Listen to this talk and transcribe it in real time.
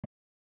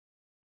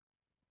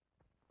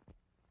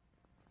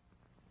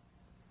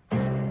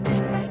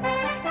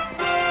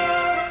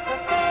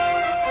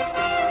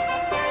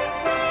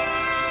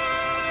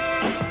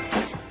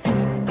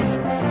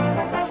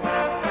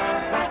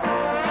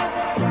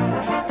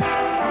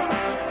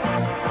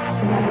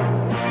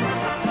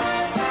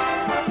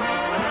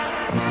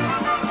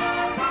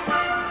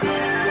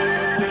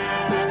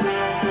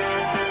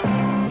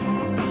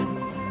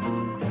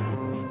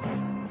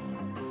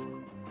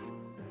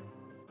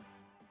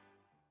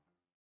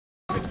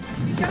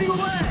getting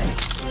away!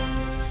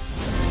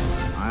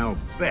 I'll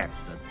bet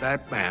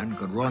that man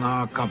could run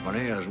our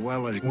company as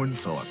well as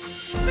Winthorpe.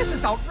 This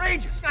is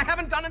outrageous. I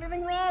haven't done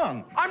anything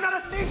wrong. I'm not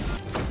a thief.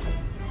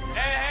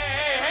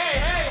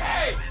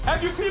 Hey!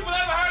 Have you people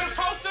ever heard of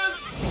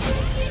toasters?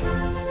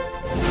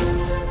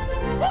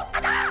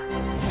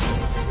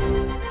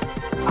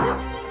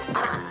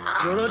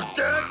 You're a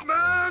dead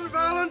man,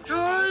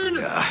 Valentine!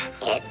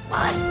 It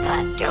was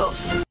the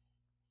deuce.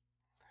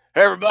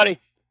 Hey, everybody.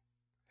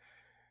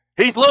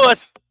 He's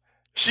Lewis.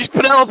 She's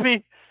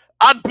Penelope.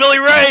 I'm Billy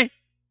Ray.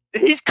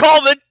 He's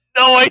Coleman.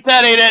 No, wait,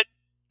 that ain't it.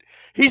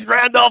 He's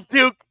Randolph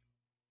Duke.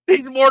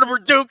 He's Mortimer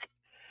Duke.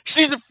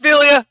 She's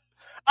Ophelia.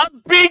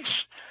 I'm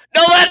Beaks.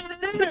 No,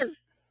 that ain't either.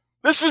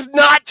 This is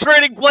not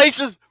Trading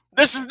Places.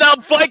 This is now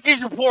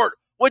Vikings Report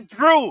with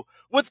Drew,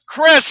 with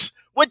Chris,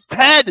 with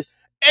Ted,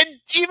 and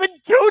even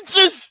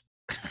Toonses.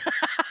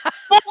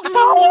 Folks,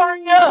 how are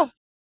you?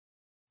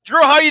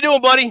 Drew, how you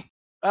doing, buddy?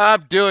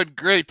 I'm doing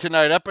great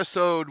tonight.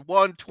 Episode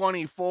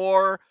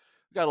 124.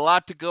 We got a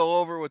lot to go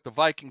over with the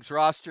Vikings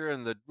roster,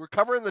 and we're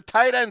covering the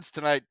tight ends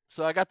tonight.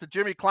 So I got the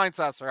Jimmy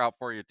Kleinsasser out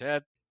for you,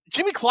 Ted.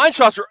 Jimmy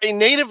Kleinsasser, a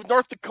native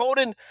North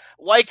Dakotan,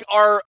 like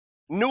our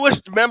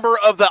newest member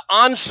of the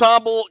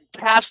ensemble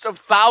cast of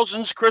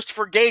thousands,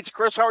 Christopher Gates.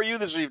 Chris, how are you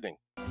this evening?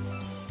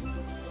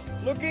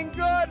 Looking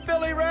good,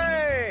 Billy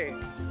Ray.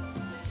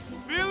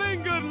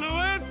 Feeling good,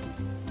 Lewis.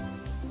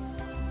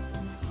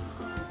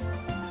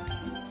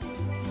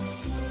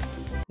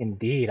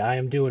 Indeed, I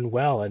am doing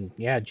well, and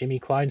yeah, Jimmy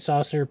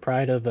Kleinsasser,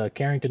 pride of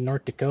Carrington,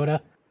 North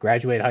Dakota,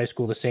 graduated high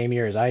school the same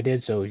year as I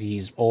did, so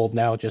he's old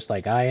now, just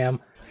like I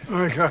am. Oh,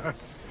 my God.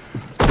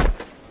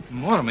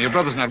 Mortimer, your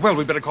brother's not well.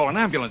 We better call an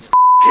ambulance.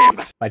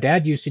 My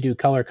dad used to do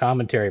color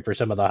commentary for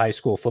some of the high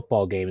school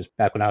football games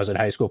back when I was in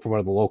high school for one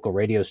of the local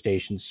radio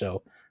stations,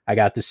 so I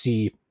got to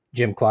see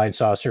Jim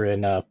Kleinsasser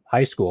in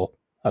high school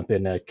up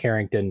in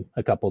Carrington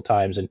a couple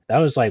times, and that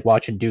was like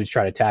watching dudes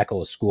try to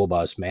tackle a school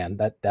bus, man.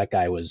 That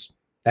guy was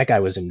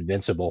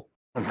invincible.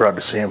 I'm proud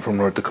to say I'm from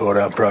North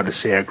Dakota. I'm proud to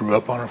say I grew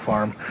up on a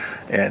farm.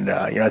 And,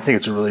 I think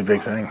it's a really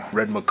big thing.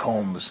 Red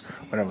McCombs,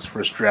 when I was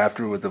first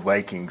drafted with the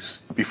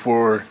Vikings,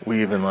 before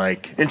we even,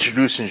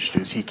 introduced,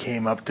 he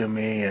came up to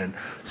me and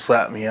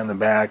slapped me on the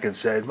back and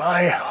said,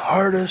 my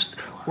hardest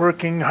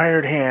working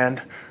hired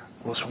hand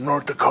was from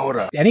North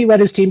Dakota. And he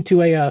led his team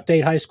to a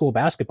state high school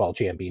basketball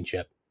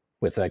championship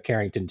with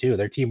Carrington, too.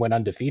 Their team went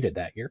undefeated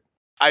that year.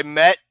 I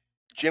met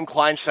Jim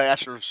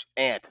Kleinsasser's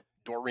aunt,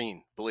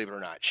 Doreen, believe it or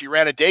not. She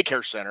ran a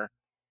daycare center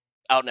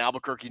out in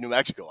Albuquerque, New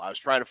Mexico. I was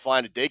trying to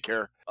find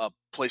a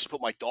place to put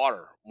my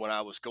daughter when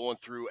I was going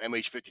through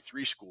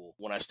MH53 school.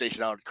 When I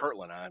stationed out in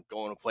Kirtland, I'm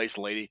going to a place,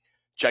 and lady,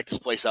 check this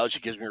place out. She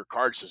gives me her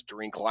card, says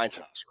Doreen Kleinsasser.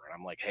 And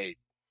I'm like, hey,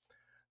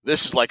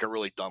 this is like a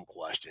really dumb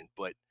question,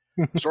 but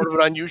sort of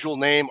an unusual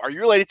name. Are you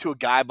related to a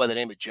guy by the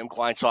name of Jim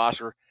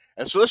Kleinsasser?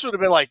 And so this would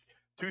have been like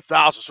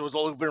 2000. So it was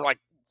only been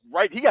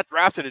right. He got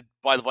drafted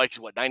by the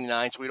Vikings,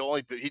 99. So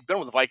he'd been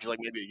with the Vikings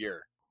maybe a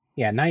year.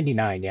 Yeah,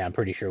 99, yeah, I'm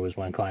pretty sure was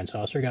when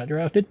Kleinsasser got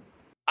drafted.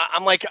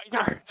 I'm like,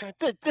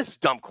 this is a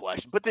dumb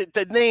question, but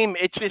the name,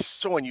 it's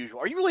just so unusual.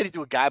 Are you related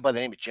to a guy by the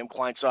name of Jim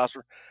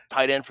Kleinsasser,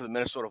 tight end for the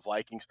Minnesota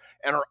Vikings?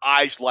 And her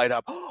eyes light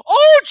up.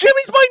 Oh,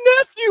 Jimmy's my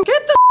nephew!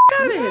 Get the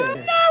out of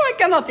here! No, I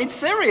cannot. It's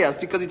serious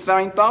because it's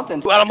very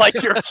important. Well, I'm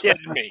like, you're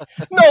kidding me.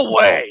 No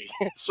way.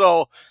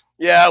 So,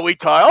 yeah, we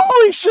talk.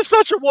 Oh, he's just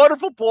such a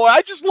wonderful boy.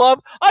 I just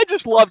love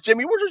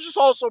Jimmy. We're just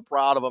all so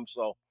proud of him.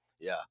 So,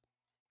 yeah.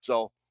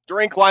 So,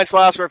 Doreen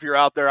Kleinsasser, if you're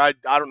out there, I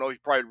don't know. You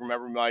probably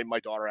remember my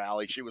daughter,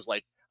 Allie. She was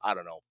like, I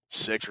don't know,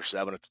 6 or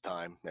 7 at the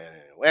time.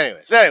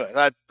 Anyways,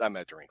 I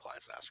met Doreen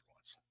Kleinsasser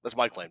once. That's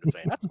my claim to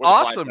fame. That's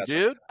awesome,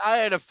 dude. I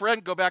had a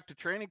friend go back to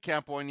training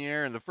camp one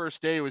year, and the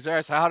first day he was there,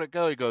 I said, how'd it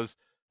go? He goes,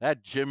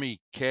 that Jimmy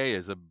K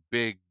is a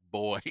big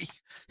boy.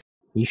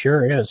 He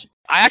sure is.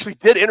 I actually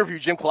did interview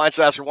Jim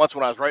Kleinsasser once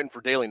when I was writing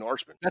for Daily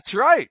Norseman. That's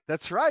right.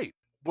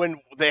 When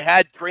they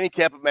had training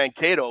camp at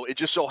Mankato, it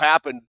just so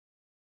happened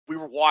we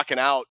were walking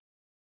out,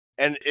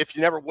 and if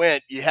you never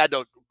went, you had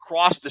to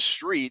cross the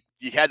street.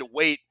 You had to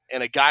wait,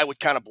 and a guy would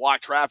kind of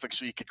block traffic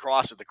so you could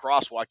cross at the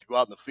crosswalk to go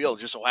out in the field.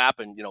 It just so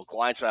happened,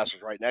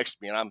 Kleinsasser's right next to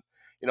me, and I'm,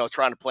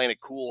 trying to play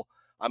it cool.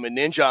 I'm a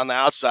ninja on the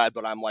outside,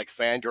 but I'm like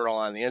fangirl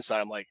on the inside.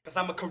 I'm like, because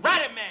I'm a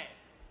karate man,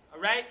 all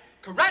right?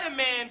 Karate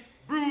man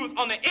bruise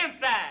on the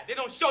inside. They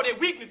don't show their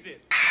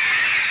weaknesses.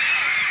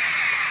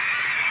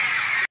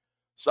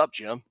 Sup,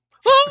 Jim?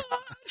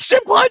 It's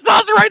Jim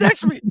Kleinsasser right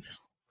next to me.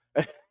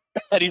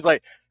 And he's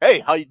like, hey,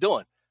 how you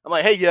doing? I'm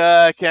like, hey,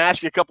 can I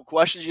ask you a couple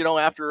questions,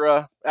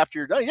 after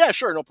you're done? Yeah,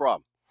 sure, no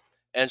problem.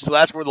 And so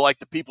that's where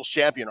the People's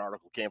Champion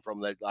article came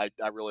from that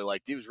I really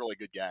liked. He was a really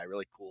good guy,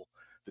 really cool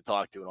to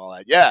talk to and all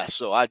that. Yeah,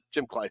 so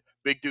Jim Klein,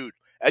 big dude,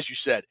 as you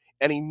said,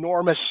 an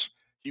enormous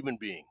human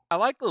being. I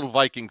like little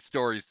Viking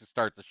stories to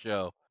start the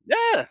show.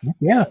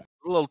 Yeah. A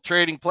little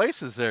trading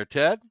places there,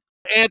 Ted.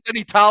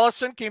 Anthony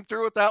Tollison came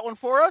through with that one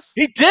for us.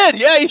 He did,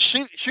 yeah. He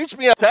shoots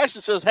me a text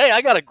and says, hey,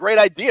 I got a great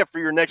idea for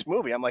your next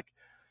movie. I'm like,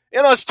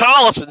 it's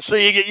Tollison, so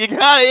you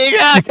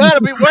gotta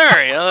be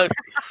wary.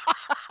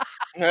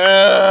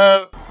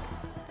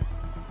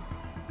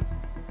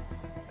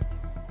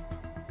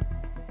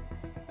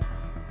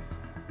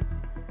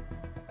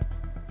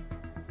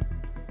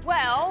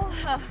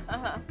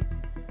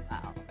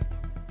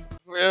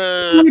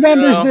 Who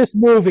remembers this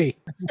movie?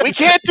 We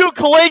can't do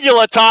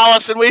Caligula,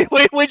 Tollison.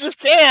 We just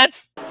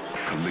can't.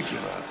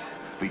 Caligula,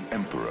 the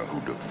emperor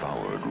who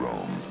devoured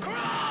Rome.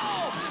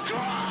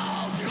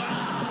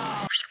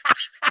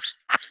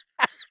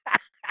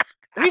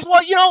 He's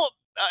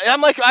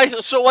I'm like,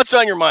 so what's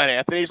on your mind,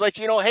 Anthony? He's like,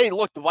 hey,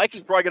 look, the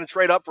Vikings are probably going to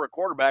trade up for a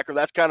quarterback, or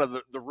that's kind of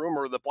the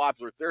rumor, the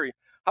popular theory.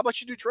 How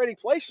about you do Trading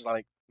Places? I'm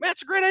like, man,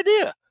 it's a great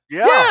idea.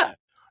 Yeah.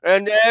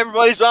 And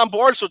everybody's on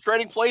board, so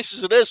Trading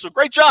Places it is. So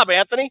great job,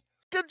 Anthony.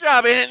 Good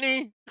job,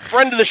 Anthony.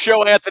 Friend of the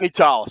show, Anthony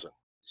Tollison.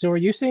 So are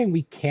you saying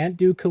we can't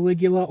do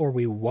Caligula or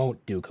we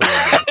won't do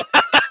Caligula?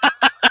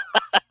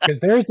 Because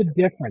there's a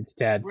difference,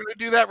 Ted. We're going to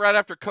do that right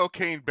after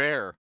Cocaine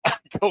Bear.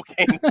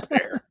 Cocaine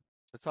Bear.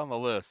 That's on the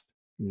list.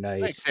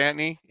 Nice. Thanks,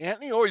 Anthony.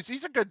 Anthony always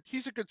he's a good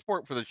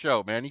sport for the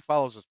show, man. He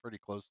follows us pretty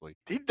closely.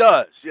 He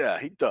does. Yeah,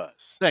 he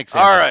does. Thanks,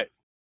 Anthony. All right.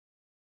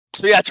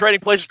 So yeah, Trading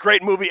Places,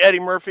 great movie. Eddie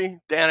Murphy,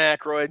 Dan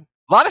Aykroyd.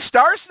 A lot of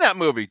stars in that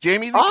movie.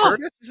 Jamie Lee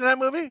Curtis is in that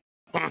movie.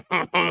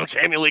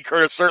 Jamie Lee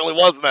Curtis certainly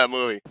was in that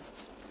movie.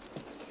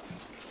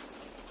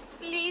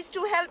 Please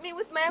to help me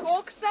with my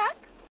rucksack.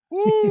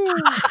 Woo!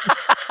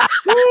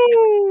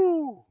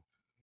 Woo!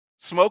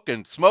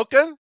 Smoking.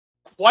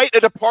 Quite a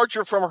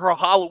departure from her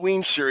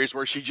Halloween series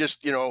where she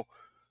just,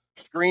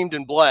 screamed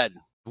and bled.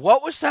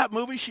 What was that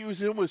movie she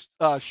was in with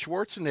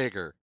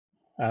Schwarzenegger?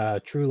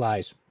 True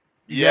Lies.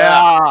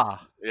 Yeah.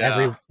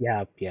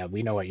 Yeah,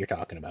 we know what you're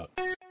talking about.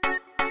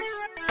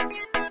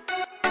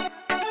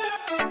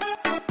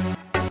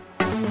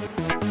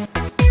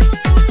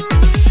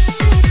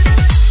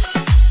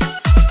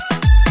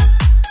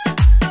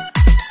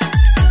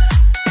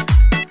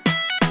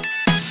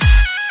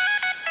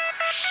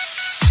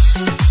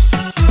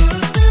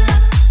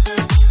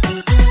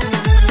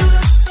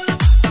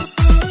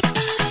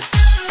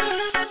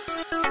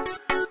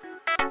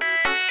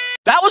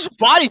 That was a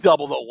body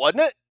double, though,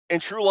 wasn't it? In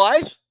True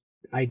Lies?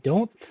 I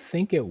don't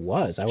think it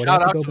was. I would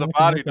Shout have out to to go the back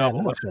body and look that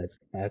double.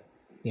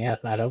 up,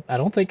 but I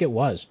don't think it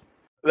was.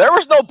 There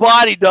was no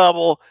body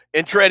double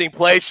in Trading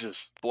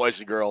Places, boys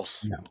and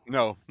girls.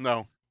 No.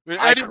 I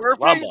Eddie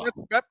Murphy. caramba.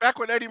 That's back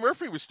when Eddie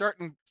Murphy was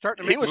starting to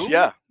make He was, movies.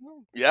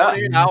 yeah.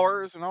 48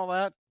 hours and all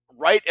that.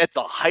 Right at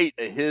the height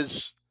of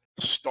his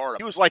startup.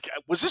 He was like,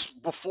 was this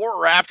before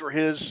or after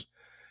his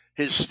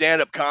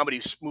stand-up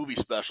comedy movie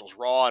specials,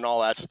 Raw and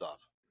all that stuff?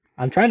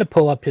 I'm trying to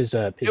pull up his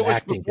It was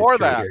acting before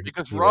history that here.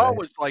 because Raw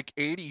was like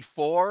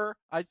 84,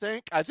 I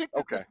think. I think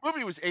Okay. this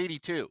movie was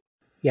 82.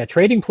 Yeah,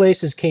 Trading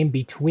Places came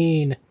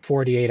between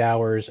 48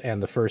 Hours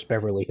and the first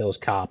Beverly Hills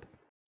Cop.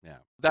 Yeah,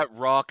 that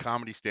Raw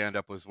comedy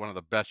stand-up was one of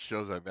the best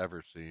shows I've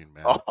ever seen,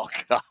 man. Oh,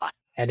 God.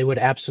 And it would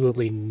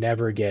absolutely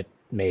never get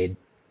made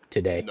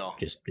today. No.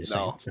 Just No.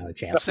 saying, it's not a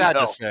chance. Sad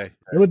No. to say.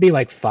 It would be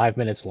like 5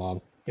 minutes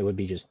long. It would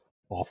be just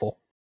awful.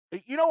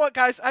 You know what,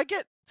 guys? I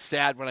get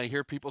sad when I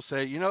hear people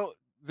say,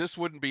 this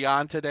wouldn't be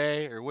on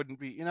today or wouldn't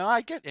be,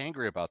 I get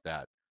angry about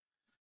that.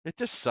 It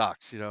just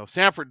sucks,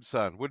 Sanford and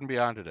Son wouldn't be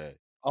on today.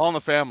 All in the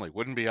Family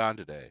wouldn't be on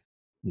today.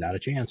 Not a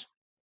chance.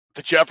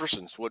 The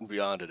Jeffersons wouldn't be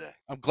on today.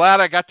 I'm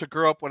glad I got to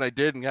grow up when I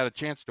did and got a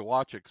chance to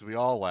watch it because we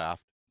all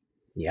laughed.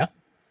 Yeah.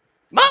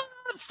 Mom,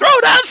 throw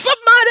down some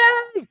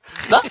money!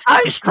 The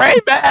ice cream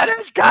man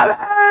is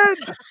coming!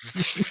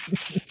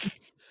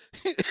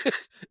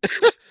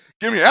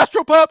 Give me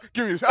Astropop.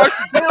 Give me his ice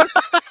cream man.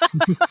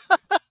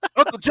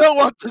 Uncle Joe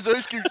wants his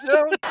ice cream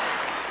sandwich. Throw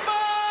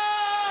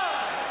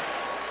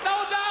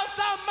down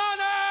some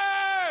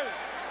money!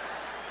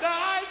 The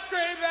ice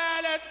cream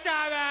man is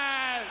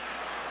coming!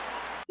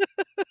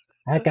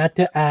 I got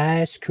the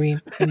ice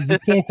cream and you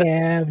can't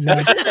have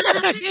none.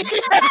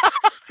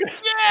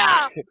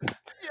 Yeah.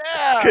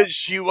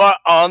 Because you are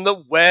on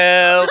the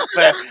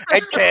welfare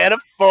and can't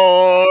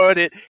afford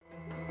it.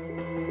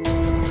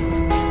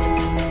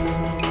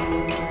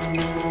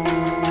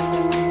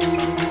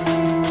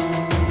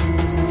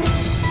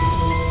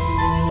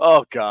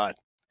 Oh, God.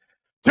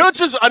 Toots,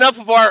 enough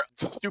of our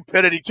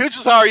stupidity.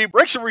 Toots, how are you?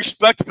 Bring some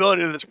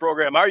respectability to this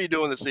program. How are you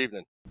doing this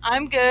evening?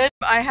 I'm good.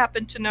 I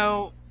happen to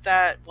know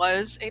that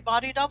was a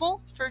body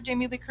double for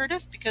Jamie Lee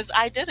Curtis because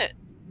I did it.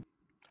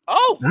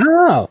 Oh.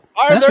 Oh.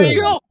 All right, there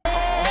you go.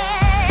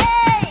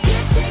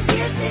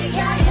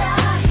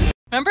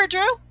 Remember,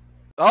 Drew?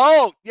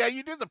 Oh, yeah,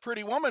 you did the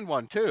Pretty Woman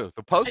one, too.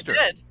 The poster.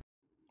 I did.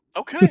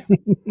 Okay.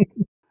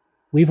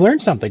 We've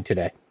learned something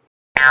today.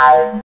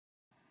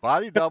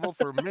 Body double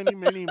for many,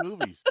 many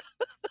movies,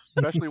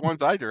 especially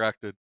ones I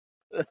directed.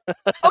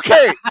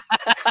 Okay.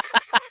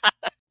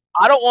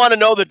 I don't want to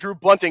know the Drew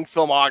Bunting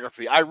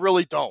filmography. I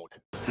really don't.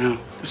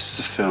 This is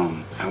a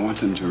film I want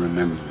them to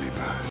remember me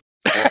by.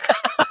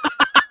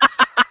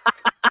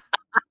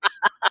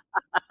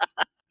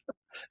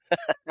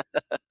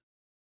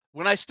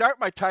 When I start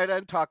my tight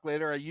end talk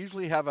later, I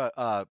usually have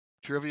a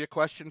trivia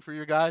question for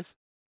you guys.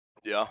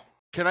 Yeah.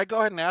 Can I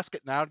go ahead and ask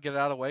it now to get it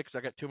out of the way? Because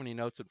I got too many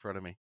notes in front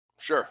of me.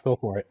 Sure. Go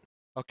for it.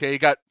 Okay, you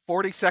got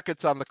 40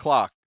 seconds on the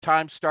clock.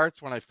 Time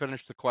starts when I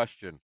finish the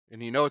question.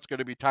 And you know it's going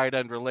to be tight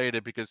end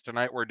related because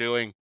tonight we're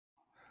doing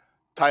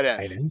tight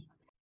ends. Tight ends.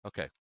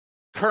 Okay.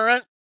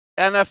 Current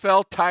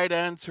NFL tight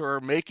ends who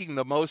are making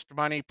the most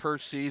money per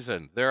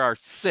season. There are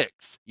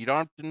 6. You don't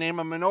have to name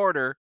them in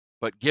order,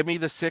 but give me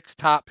the 6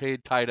 top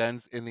paid tight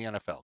ends in the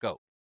NFL. Go.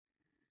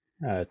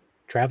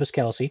 Travis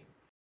Kelce.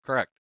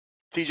 Correct.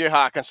 TJ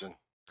Hawkinson.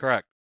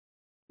 Correct.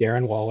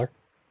 Darren Waller.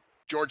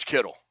 George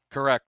Kittle.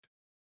 Correct.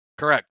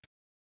 Correct.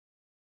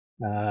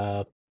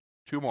 2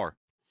 more.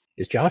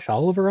 Is Josh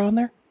Oliver on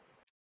there?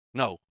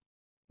 No.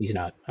 He's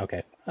not.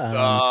 Okay.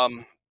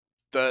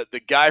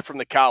 The guy from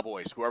the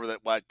Cowboys, whoever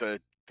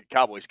the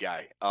Cowboys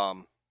guy.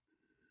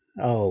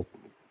 Oh,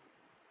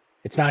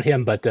 it's not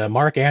him, but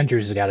Mark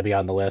Andrews has got to be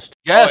on the list.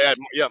 Yes.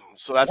 Oh, yeah.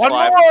 So that's 1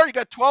 5. more. You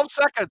got 12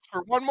 seconds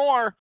for 1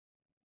 more.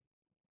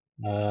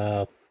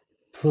 Oh,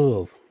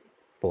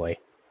 boy.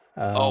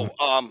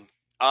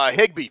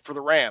 Higbee for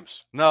the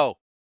Rams. No.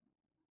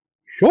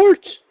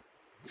 Shorts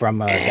from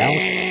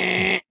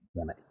Dallas.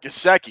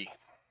 Gesicki.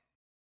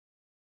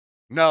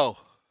 No.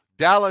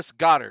 Dallas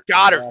Goddard.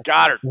 Goddard.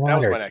 That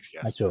was my next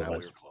guess. That's what it was.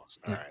 We were close.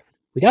 All right.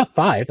 We got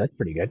 5. That's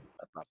pretty good.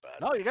 That's not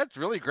bad. No, that's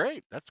really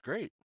great. That's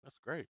great.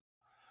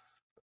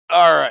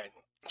 All right.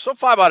 So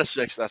 5 out of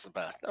 6. That's not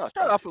bad. No,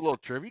 Start off with a little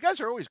trivia. You guys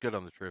are always good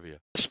on the trivia.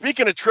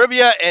 Speaking of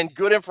trivia and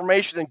good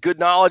information and good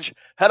knowledge,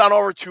 head on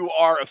over to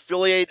our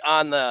affiliate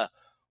on the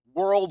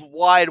World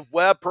Wide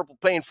Web, Purple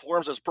Pain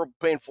Forums. That's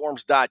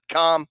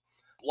purplepainforums.com.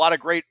 A lot of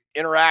great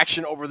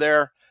interaction over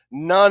there.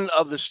 None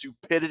of the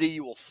stupidity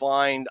you will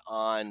find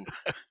on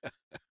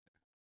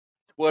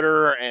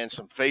Twitter and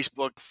some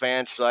Facebook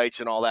fan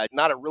sites and all that.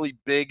 Not a really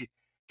big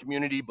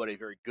community, but a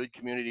very good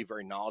community,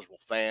 very knowledgeable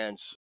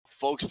fans,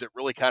 folks that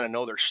really kind of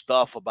know their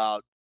stuff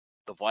about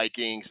the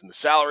Vikings and the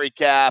salary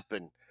cap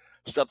and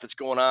stuff that's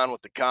going on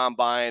with the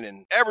combine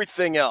and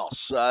everything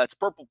else. It's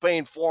Purple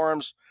Pain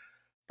Forums,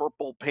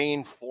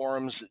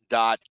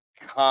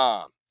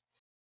 purplepainforums.com.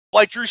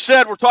 Like Drew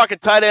said, we're talking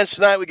tight ends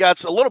tonight. We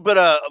got a little bit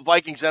of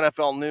Vikings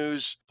NFL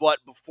news, but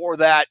before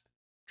that,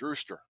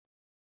 Drewster.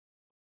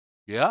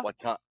 Yeah? What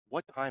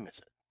time is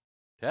it?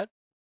 Ted?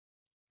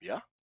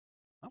 Yeah?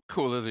 I'm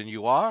cooler than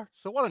you are,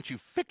 so why don't you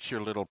fix your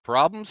little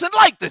problems and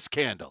light this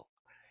candle?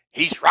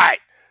 He's right.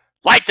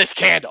 Light this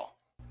candle.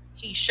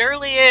 He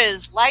surely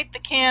is. Light the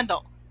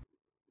candle.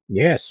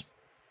 Yes.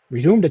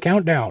 Resume the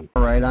countdown.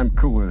 All right, I'm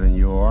cooler than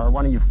you are.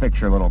 Why don't you fix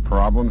your little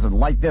problems and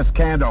light this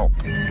candle?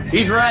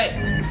 He's right.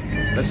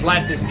 Let's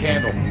light this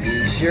candle.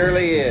 He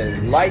surely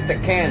is. Light the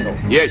candle.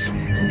 Yes.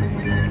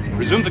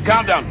 Resume the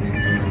countdown.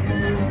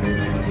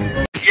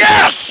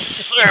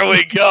 Yes! There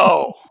we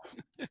go.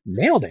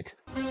 Nailed it.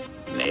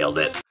 Nailed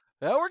it.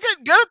 Yeah, we're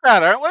getting good at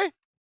that, aren't we?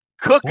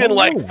 Cooking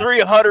like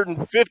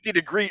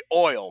 350-degree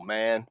oil,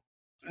 man.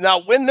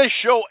 Now, when this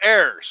show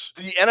airs,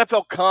 the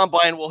NFL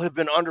Combine will have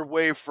been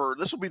underway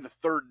this will be the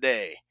 3rd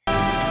day.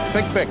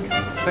 Think big.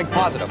 Think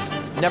positive.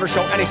 Never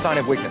show any sign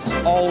of weakness.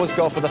 Always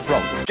go for the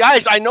throat.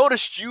 Guys, I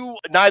noticed you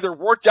neither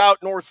worked out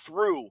nor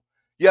threw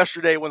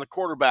yesterday when the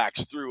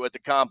quarterbacks threw at the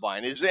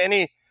Combine. Is there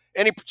any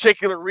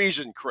particular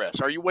reason,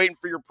 Chris? Are you waiting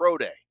for your pro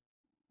day?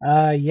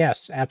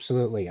 Yes,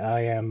 absolutely.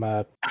 I am,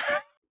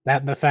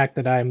 the fact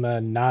that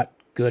I'm not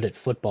good at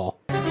football.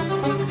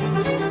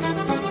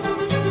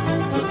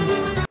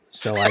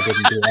 So I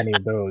didn't do any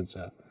of those.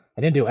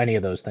 I didn't do any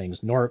of those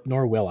things, nor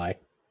will I.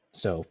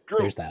 So Drew,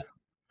 there's that.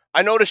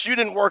 I noticed you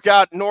didn't work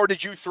out, nor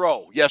did you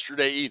throw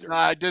yesterday either. No,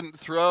 I didn't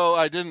throw.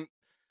 I didn't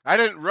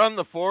run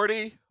the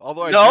 40,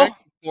 although I drank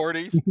the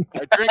 40s.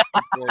 I drank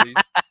the 40s.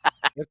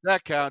 If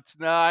that counts.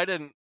 No, I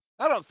didn't.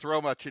 I don't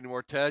throw much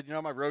anymore, Ted. You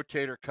know, my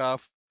rotator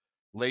cuff,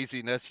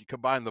 laziness, you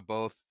combine the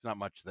both. It's not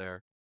much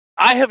there.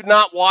 I have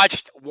not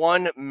watched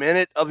 1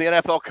 minute of the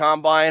NFL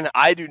Combine.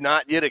 I do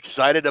not get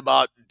excited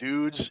about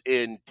dudes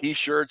in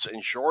T-shirts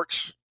and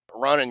shorts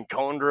running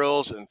cone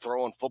drills and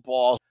throwing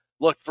footballs.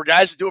 Look, for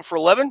guys that do it for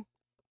a living,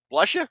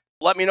 bless you.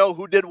 Let me know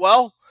who did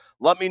well.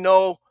 Let me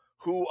know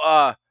who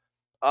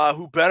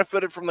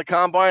benefited from the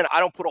Combine. I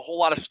don't put a whole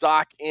lot of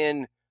stock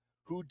in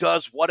who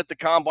does what at the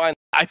Combine.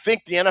 I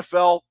think the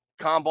NFL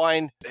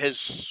Combine has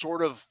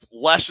sort of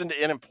lessened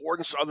in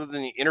importance other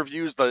than the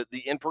interviews, the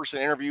in-person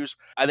interviews.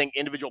 I think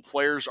individual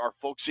players are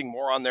focusing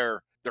more on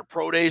their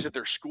pro days at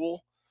their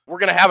school. We're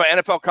going to have an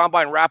NFL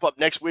Combine wrap up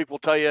next week. We'll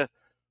tell you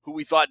who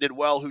we thought did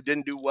well, who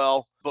didn't do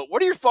well. But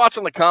what are your thoughts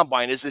on the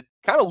Combine? Is it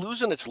kind of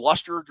losing its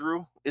luster,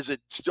 Drew? Is it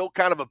still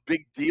kind of a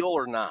big deal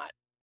or not?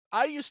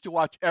 I used to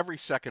watch every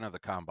second of the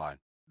Combine.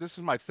 This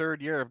is my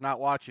 3rd year of not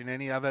watching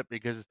any of it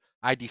because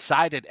I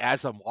decided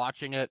as I'm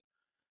watching it,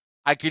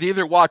 I could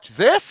either watch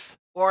this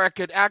or I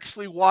could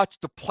actually watch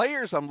the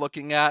players I'm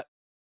looking at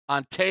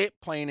on tape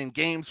playing in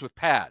games with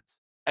pads.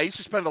 I used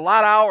to spend a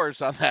lot of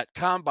hours on that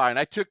Combine.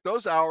 I took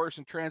those hours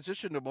and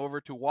transitioned them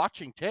over to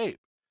watching tape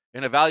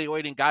and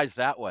evaluating guys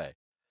that way.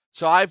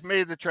 So I've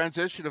made the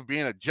transition of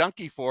being a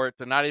junkie for it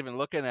to not even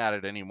looking at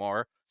it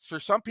anymore.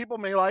 For some people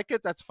may like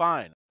it, that's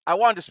fine. I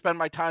wanted to spend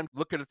my time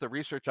looking at the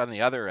research on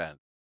the other end.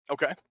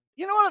 Okay.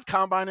 You know what a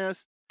Combine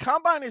is?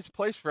 Combine is a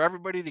place for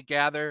everybody to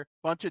gather,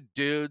 a bunch of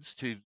dudes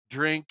to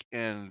drink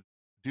and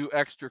do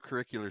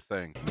extracurricular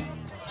things.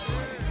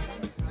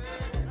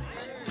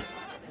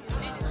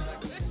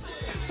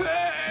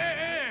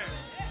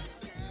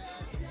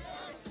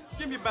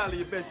 me a bottle of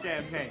your best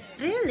champagne.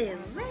 Billy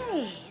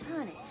Ray,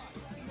 honey.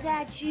 Is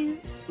that you?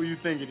 Who you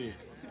think it is?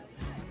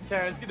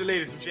 Terrence, get the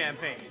ladies some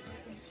champagne.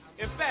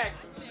 In fact,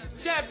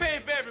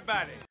 champagne for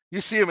everybody. You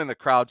see them in the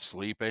crowd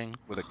sleeping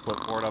with a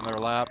clipboard on their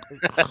lap.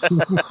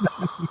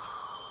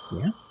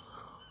 Yeah.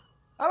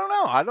 I don't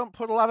know. I don't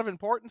put a lot of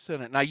importance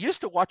in it. And I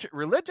used to watch it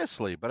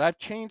religiously, but I've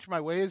changed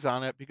my ways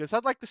on it because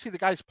I'd like to see the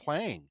guys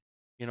playing,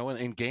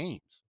 in games.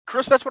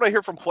 Chris, that's what I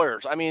hear from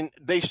players. I mean,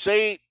 they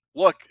say,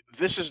 look,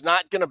 this is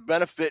not going to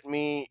benefit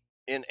me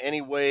in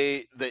any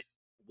way that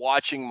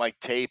watching my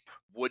tape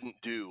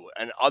wouldn't do.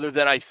 And other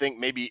than I think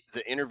maybe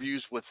the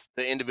interviews with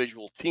the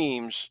individual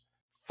teams,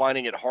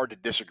 finding it hard to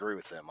disagree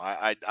with them.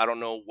 I don't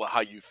know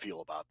how you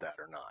feel about that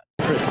or not.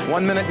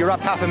 1 minute you're up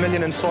 $500,000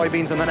 in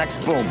soybeans, and the next,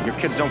 boom, your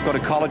kids don't go to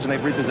college and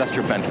they've repossessed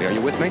your Bentley. Are you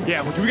with me?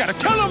 Yeah, but we got to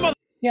kill them.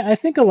 Yeah, I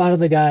think a lot of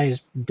the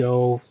guys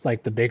go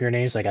like the bigger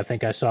names. Like I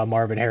think I saw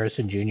Marvin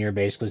Harrison Jr.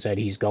 basically said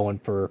he's going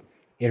for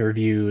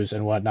interviews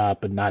and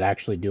whatnot, but not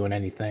actually doing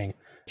anything.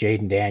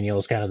 Jaden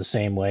Daniels kind of the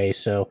same way.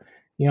 So,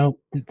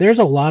 there's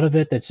a lot of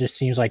it that just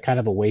seems like kind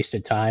of a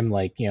wasted time.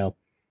 Like,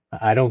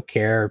 I don't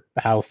care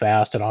how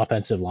fast an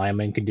offensive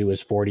lineman can do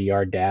his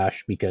 40-yard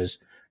dash, because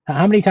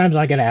how many times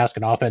am I going to ask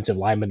an offensive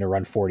lineman to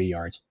run 40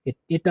 yards?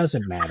 It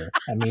doesn't matter.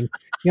 I mean,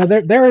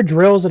 there are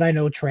drills that I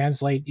know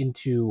translate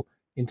into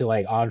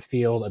like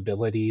on-field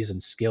abilities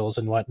and skills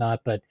and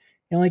whatnot. But,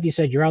 like you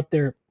said, you're out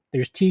there,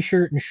 there's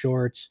t-shirt and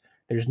shorts.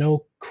 There's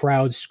no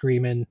crowd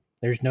screaming.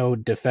 There's no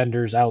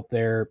defenders out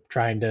there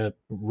trying to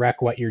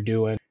wreck what you're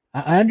doing.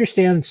 I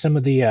understand some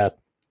of the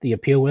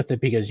appeal with it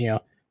because,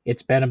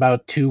 it's been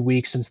about 2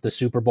 weeks since the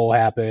Super Bowl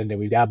happened, and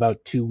we've got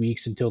about 2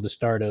 weeks until the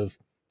start of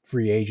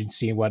free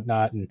agency and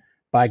whatnot. And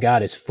by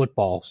God, it's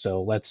football,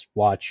 so let's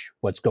watch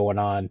what's going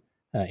on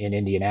in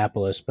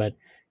Indianapolis. But,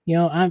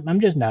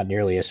 I'm just not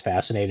nearly as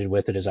fascinated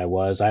with it as I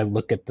was. I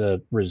look at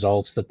the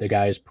results that the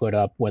guys put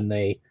up when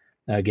they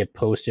get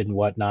posted and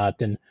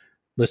whatnot, and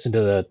listen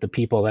to the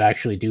people that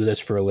actually do this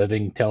for a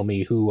living tell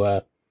me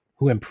who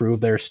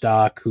improved their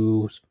stock,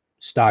 whose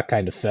stock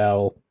kind of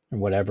fell, and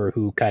whatever,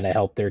 who kind of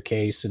helped their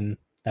case and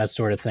that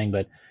sort of thing.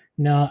 But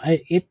no,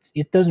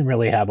 it doesn't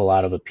really have a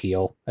lot of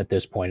appeal at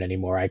this point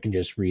anymore. I can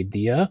just read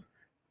the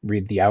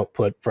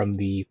output from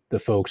the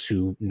folks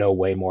who know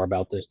way more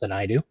about this than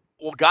I do.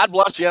 Well, God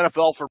bless the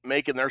NFL for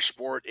making their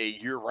sport a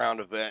year-round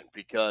event,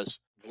 because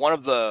one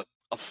of the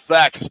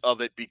effects of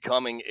it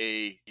becoming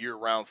a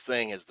year-round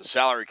thing is the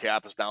salary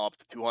cap is now up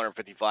to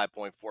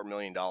 $255.4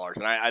 million.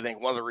 And I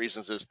think one of the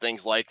reasons is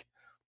things like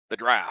the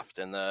draft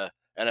and the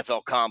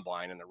NFL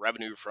Combine and the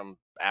revenue from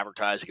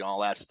advertising and all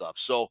that stuff.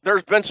 So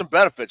there's been some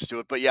benefits to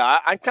it. But yeah,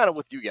 I'm kind of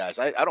with you guys.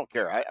 I don't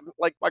care. I'm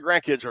like, my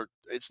grandkids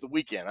it's the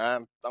weekend.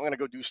 I'm going to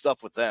go do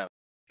stuff with them.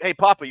 Hey,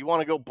 Papa, you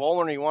want to go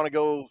bowling, or you want to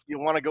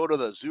go to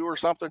the zoo or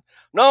something?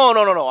 No.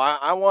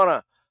 I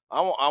want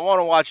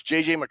to watch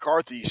JJ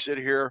McCarthy sit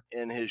here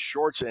in his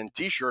shorts and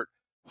t-shirt,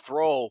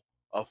 throw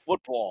a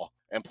football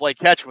and play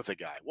catch with a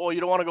guy. Well,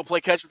 you don't want to go play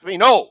catch with me?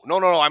 No.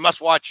 I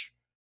must watch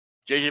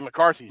JJ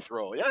McCarthy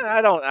throw. Yeah,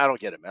 I don't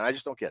get it, man. I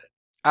just don't get it.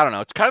 I don't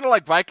know. It's kind of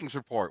like Vikings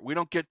Report. We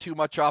don't get too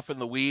much off in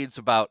the weeds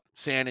about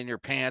sand in your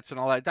pants and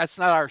all that. That's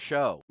not our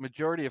show.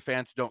 Majority of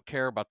fans don't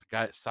care about the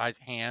guy's size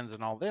hands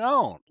and all. They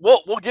don't.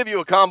 We'll give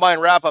you a combine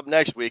wrap up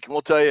next week, and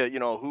we'll tell you,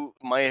 who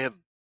may have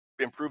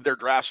improved their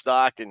draft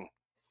stock and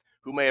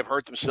who may have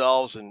hurt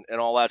themselves and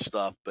all that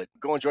stuff. But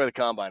go enjoy the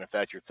combine if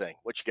that's your thing.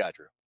 What you got,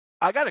 Drew?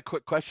 I got a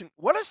quick question.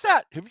 What is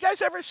that? Have you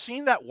guys ever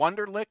seen that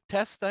Wonderlic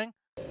test thing?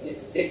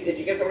 Did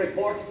you get the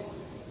report?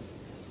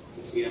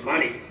 You see the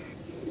money.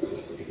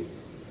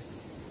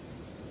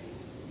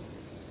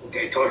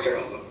 Okay, torture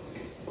over.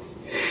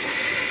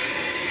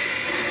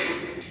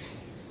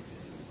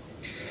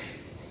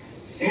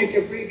 Thank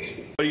you,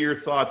 Briggs. What are your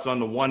thoughts on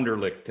the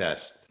Wonderlic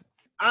test?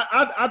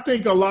 I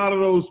think a lot of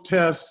those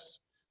tests,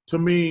 to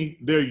me,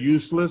 they're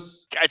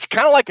useless. It's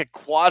kind of like a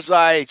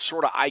quasi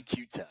sort of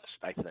IQ test,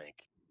 I think.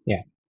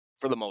 Yeah.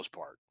 For the most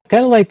part.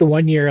 Kind of like the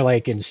 1 year,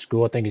 like in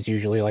school, I think it's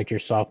usually like your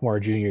sophomore or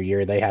junior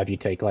year, they have you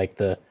take like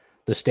the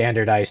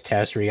standardized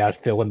test where you got to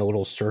fill in the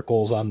little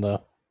circles on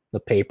the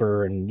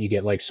paper, and you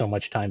get like so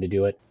much time to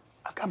do it.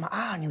 I've got my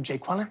eye on you, Jay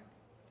Quellen.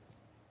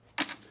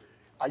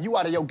 Are you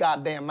out of your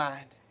goddamn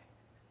mind?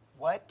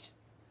 What?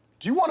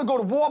 Do you want to go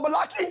to war,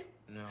 Balaki?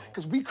 No.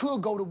 Because we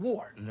could go to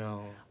war.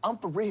 No. I'm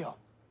for real.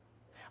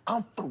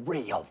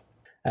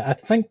 I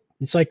think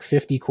it's like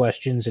 50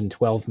 questions in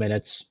 12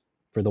 minutes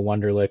for the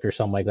Wonderlic or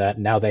something like that.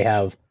 Now they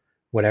have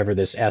whatever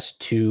this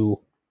S2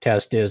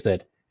 test is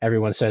that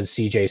everyone said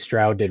CJ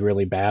Stroud did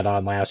really bad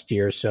on last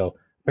year. So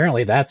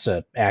apparently that's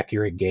an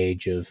accurate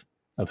gauge of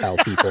how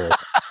people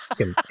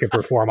can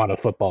perform on a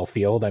football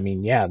field. I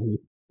mean, yeah,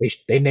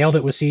 they nailed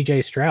it with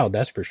CJ Stroud,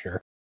 that's for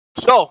sure.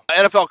 So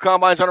NFL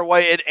Combine's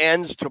underway. It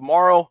ends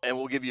tomorrow, and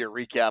we'll give you a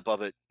recap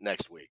of it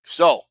next week.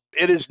 So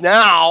it is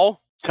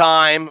now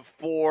time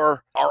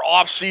for our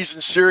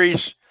off-season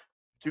series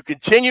to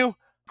continue.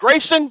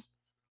 Grayson,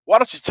 why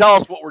don't you tell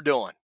us what we're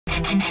doing?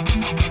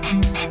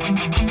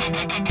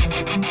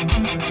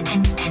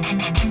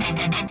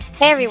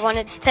 Hey everyone,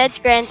 it's Ted's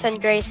grandson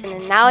Grayson,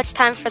 and now it's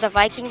time for the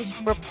Vikings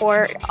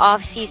Report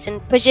off-season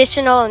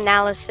positional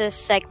analysis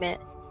segment.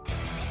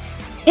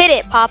 Hit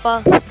it,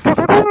 Papa.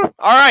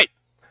 All right,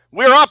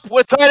 we're up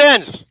with tight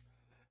ends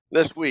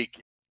this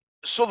week.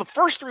 So the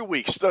first 3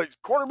 weeks, the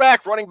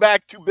quarterback, running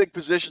back, 2 big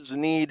positions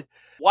in need.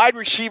 Wide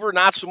receiver,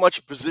 not so much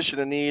a position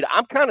in need.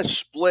 I'm kind of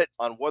split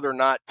on whether or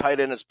not tight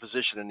end is a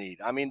position in need.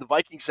 I mean, the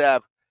Vikings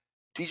have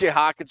TJ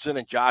Hawkinson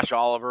and Josh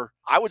Oliver.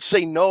 I would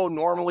say no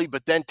normally,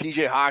 but then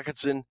TJ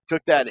Hawkinson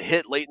took that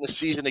hit late in the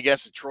season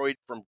against Detroit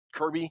from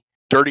Kirby.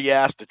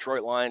 Dirty-ass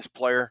Detroit Lions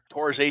player.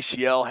 Tore his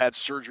ACL, had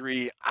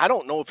surgery. I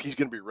don't know if he's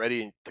going to be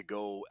ready to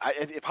go.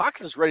 If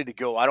Hawkinson's ready to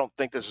go, I don't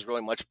think this is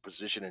really much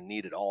position in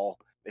need at all.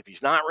 If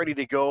he's not ready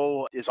to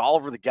go, is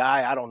Oliver the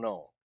guy? I don't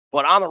know.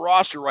 But on the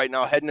roster right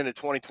now, heading into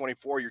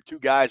 2024, your 2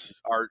 guys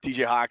are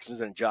TJ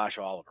Hawkinson and Josh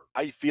Oliver.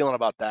 How you feeling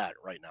about that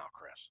right now,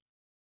 Chris?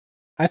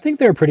 I think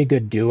they're a pretty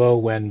good duo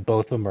when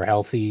both of them are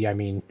healthy. I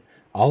mean,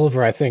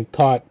 Oliver, I think,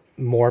 caught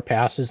more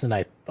passes than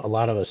a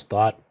lot of us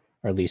thought,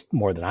 or at least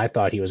more than I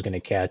thought he was going to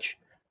catch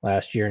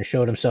last year, and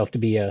showed himself to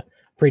be a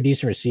pretty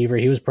decent receiver.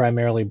 He was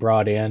primarily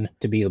brought in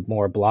to be a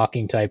more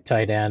blocking type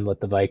tight end, let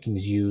the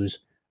Vikings use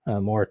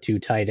more 2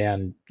 tight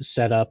end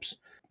setups.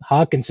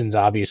 Hawkinson's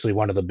obviously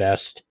one of the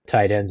best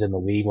tight ends in the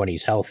league when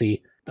he's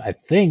healthy. I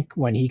think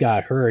when he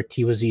got hurt,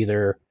 he was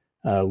either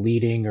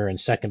leading or in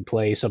second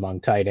place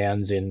among tight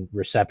ends in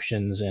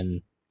receptions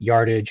and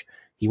yardage.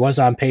 He was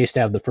on pace to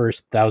have the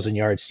first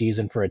 1,000-yard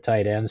season for a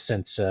tight end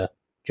since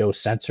Joe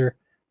Sensor.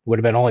 Would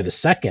have been only the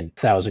second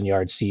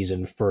 1,000-yard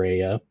season for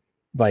a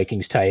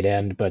Vikings tight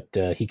end, but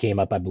he came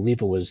up, I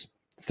believe it was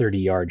 30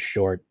 yards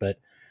short. But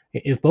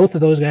if both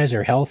of those guys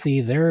are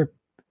healthy, they're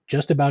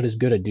just about as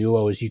good a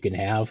duo as you can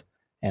have.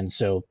 And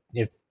so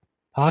if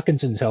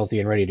Hawkinson's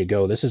healthy and ready to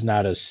go, this is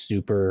not a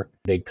super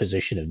big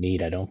position of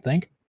need, I don't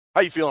think. How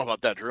you feeling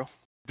about that, Drew?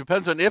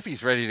 Depends on if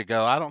he's ready to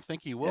go. I don't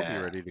think he will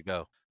be ready to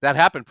go. That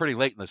happened pretty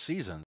late in the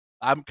season.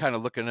 I'm kind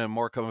of looking at him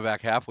more coming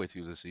back halfway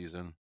through the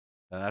season,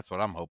 and that's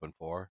what I'm hoping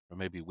for, or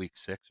maybe week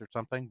 6 or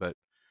something. But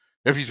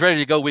if he's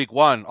ready to go week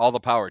 1, all the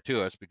power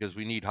to us, because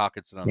we need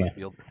Hawkinson on the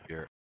field this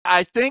year.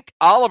 I think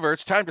Oliver,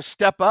 it's time to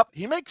step up.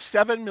 He makes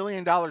 $7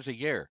 million a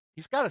year.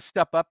 He's got to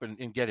step up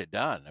and get it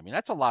done. I mean,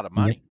 that's a lot of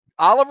money.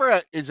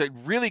 Oliver is a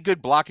really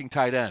good blocking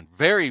tight end.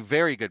 Very,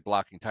 very good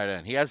blocking tight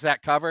end. He has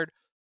that covered.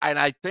 And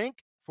I think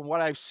from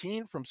what I've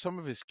seen from some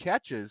of his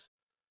catches,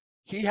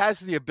 he has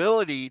the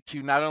ability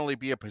to not only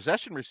be a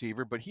possession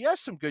receiver, but he has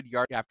some good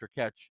yard after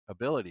catch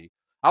ability.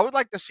 I would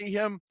like to see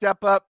him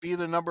step up, be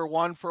the number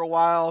 1 for a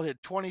while,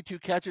 hit 22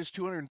 catches,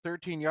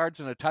 213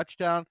 yards and a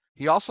touchdown.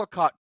 He also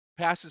caught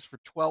passes for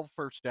 12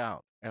 first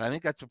down. And I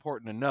think that's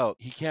important to note.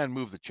 He can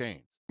move the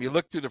chains. You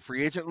look through the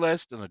free agent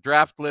list and the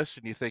draft list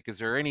and you think, is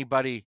there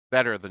anybody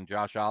better than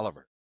Josh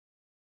Oliver?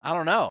 I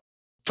don't know.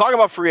 Talking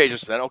about free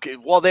agents then, okay,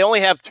 well, they only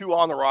have 2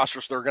 on the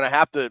roster, so they're going to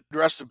have to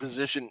address the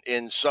position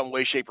in some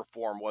way, shape, or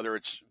form, whether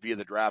it's via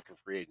the draft or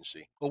free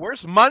agency. Well,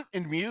 where's Munt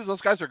and Muse? Those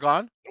guys are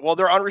gone? Well,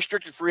 they're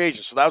unrestricted free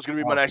agents, so that was going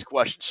to be my next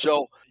question.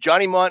 So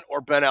Johnny Munt or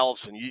Ben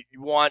Ellison, you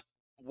want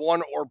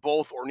one or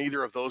both or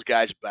neither of those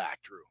guys back,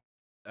 Drew?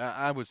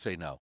 I would say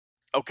no.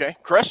 Okay.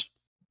 Chris?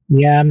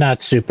 Yeah, I'm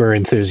not super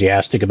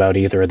enthusiastic about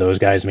either of those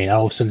guys. I mean,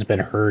 Ellison's been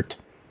hurt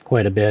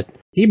quite a bit.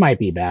 He might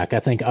be back. I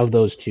think of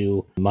those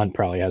 2, Munt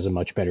probably has a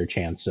much better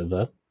chance of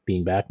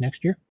being back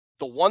next year.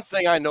 The one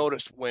thing I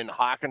noticed when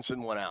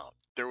Hawkinson went out,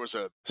 there was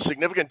a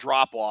significant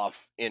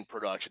drop-off in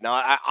production.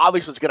 Now,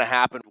 obviously it's going to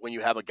happen when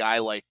you have a guy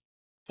like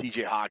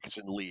TJ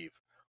Hawkinson leave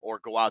or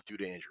go out due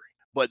to injury.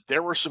 But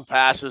there were some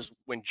passes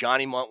when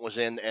Johnny Munt was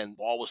in and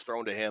ball was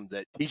thrown to him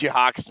that TJ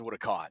Hawkinson would have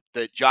caught,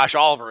 that Josh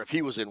Oliver, if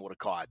he was in, would have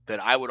caught,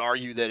 that I would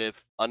argue that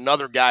if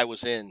another guy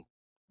was in,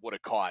 would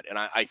have caught. And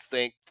I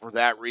think for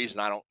that reason,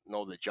 I don't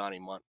know that Johnny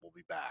Munt will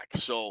be back.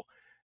 So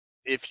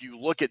if you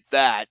look at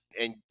that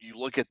and you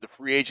look at the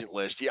free agent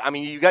list, I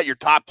mean, you got your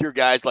top tier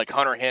guys like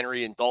Hunter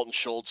Henry and Dalton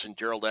Schultz and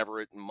Gerald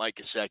Everett and Mike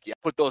Gesicki.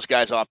 Put those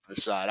guys off to the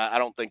side. I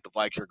don't think the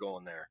Vikes are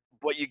going there.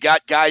 But you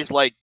got guys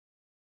like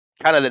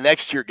kind of the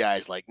next tier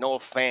guys like Noah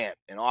Fant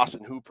and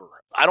Austin Hooper.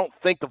 I don't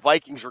think the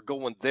Vikings are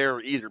going there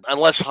either,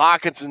 unless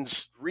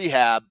Hawkinson's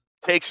rehab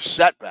takes a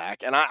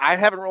setback. And I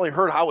haven't really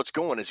heard how it's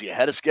going. Is he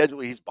ahead of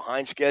schedule? He's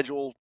behind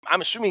schedule. I'm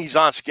assuming he's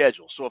on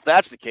schedule. So if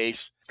that's the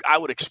case, I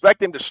would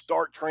expect him to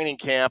start training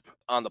camp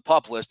on the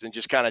PUP list and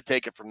just kind of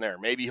take it from there.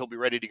 Maybe he'll be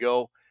ready to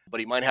go, but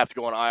he might have to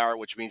go on IR,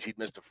 which means he'd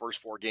miss the first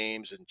 4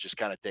 games and just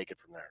kind of take it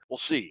from there. We'll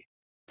see.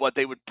 But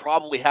they would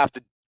probably have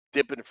to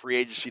dip into free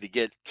agency to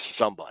get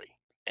somebody.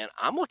 And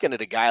I'm looking at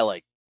a guy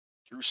like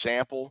Drew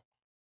Sample.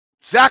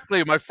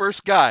 Exactly, my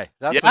first guy.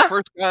 That's the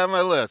first guy on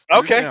my list.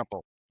 Okay. Drew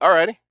Sample. All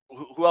righty.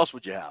 Who else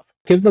would you have?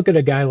 Could look at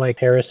a guy like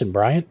Harrison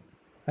Bryant,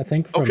 I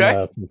think, from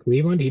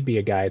Cleveland. He'd be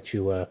a guy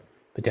to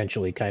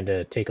potentially kind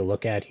of take a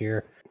look at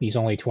here. He's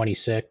only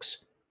 26,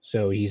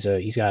 so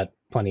he's got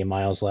plenty of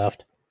miles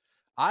left.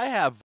 I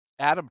have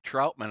Adam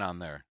Troutman on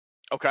there.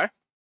 Okay.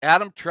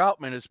 Adam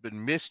Troutman has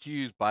been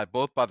misused by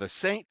the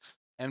Saints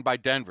and by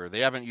Denver. They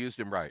haven't used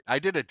him right. I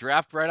did a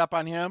draft write-up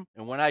on him,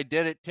 and when I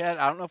did it, Ted,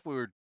 I don't know if we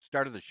were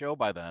started the show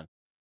by then.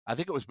 I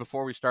think it was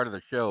before we started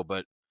the show,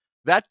 but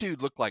that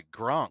dude looked like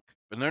Gronk,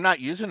 and they're not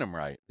using him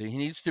right. He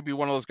needs to be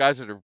one of those guys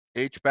that are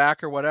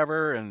H-back or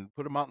whatever and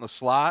put him out in the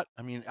slot.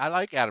 I mean, I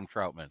like Adam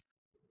Troutman.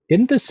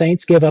 Didn't the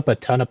Saints give up a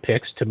ton of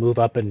picks to move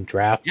up and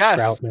draft Yes.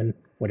 Troutman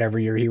whatever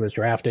year he was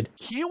drafted?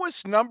 He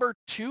was number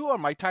 2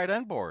 on my tight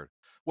end board.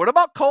 What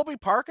about Colby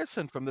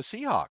Parkinson from the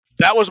Seahawks?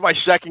 That was my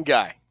second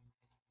guy.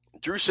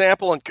 Drew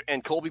Sample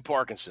and Colby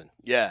Parkinson.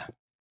 Yeah.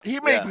 He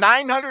made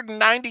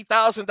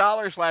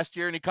 $990,000 last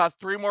year, and he caught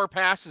 3 more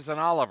passes than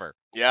Oliver.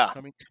 Yeah.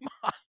 I mean, come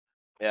on.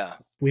 Yeah.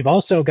 We've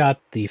also got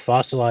the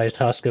fossilized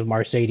husk of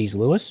Mercedes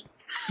Lewis.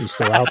 He's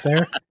still out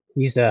there.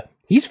 He's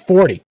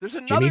 40. There's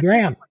another Jimmy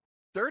Graham.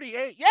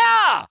 38.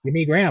 Yeah.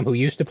 Jimmy Graham, who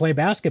used to play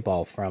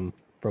basketball from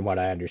what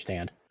I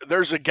understand.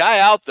 There's a guy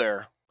out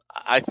there.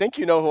 I think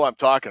you know who I'm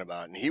talking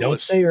about. And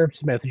Don't say Herb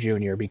Smith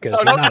Jr. because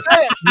No,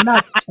 we're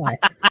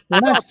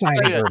not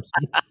signing Herb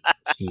Smith.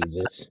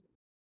 Jesus.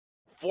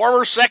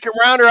 Former second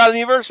rounder out of the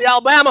University of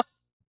Alabama.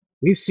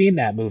 We've seen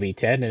that movie,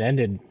 Ted, and it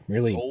ended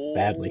really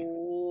badly.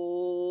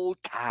 Roll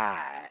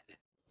Tide.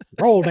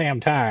 Roll damn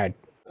Tide.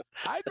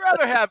 I'd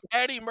rather have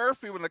Eddie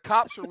Murphy when the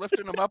cops are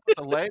lifting him up with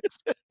the legs,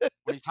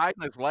 when he's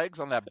hiding his legs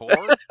on that board.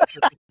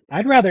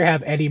 I'd rather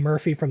have Eddie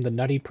Murphy from The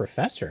Nutty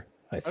Professor,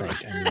 I think.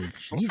 I mean,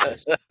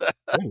 Jesus.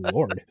 Good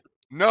Lord.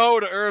 No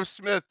to Irv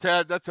Smith,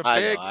 Ted. That's a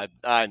big...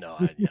 I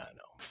know.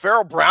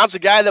 Farrell Brown's a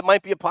guy that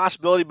might be a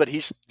possibility, but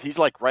he's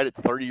like right at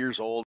 30 years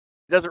old.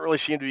 He doesn't really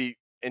seem to be,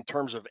 in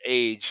terms of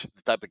age,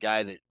 the type of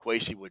guy that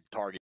Kwesi would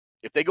target.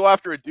 If they go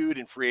after a dude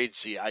in free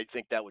agency, I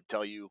think that would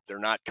tell you they're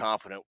not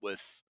confident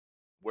with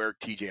where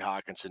TJ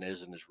Hawkinson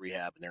is in his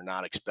rehab, and they're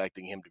not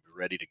expecting him to be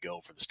ready to go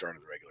for the start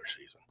of the regular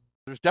season.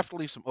 There's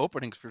definitely some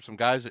openings for some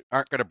guys that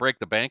aren't going to break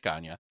the bank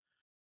on you.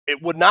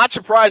 It would not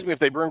surprise me if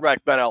they bring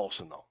back Ben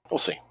Ellison, though. We'll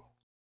see.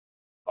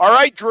 All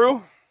right,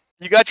 Drew,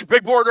 you got your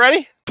big board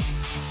ready?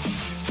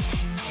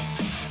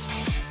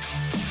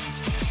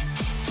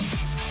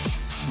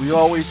 We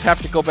always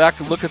have to go back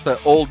and look at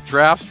the old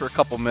drafts for a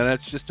couple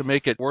minutes just to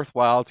make it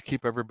worthwhile to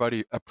keep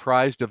everybody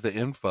apprised of the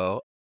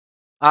info.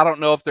 I don't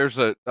know if there's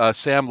a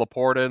Sam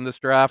Laporta in this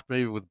draft,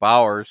 maybe with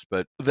Bowers,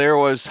 but there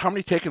was, how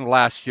many taken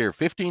last year?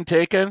 15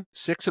 taken,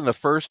 6 in the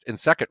first and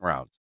second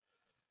rounds.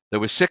 There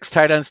was 6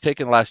 tight ends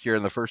taken last year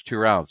in the first 2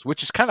 rounds,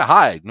 which is kind of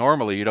high.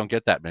 Normally, you don't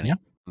get that many in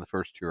the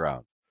first 2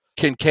 rounds.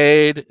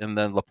 Kincaid, and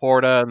then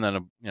Laporta, and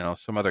then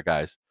some other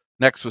guys.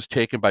 Next was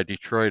taken by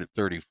Detroit at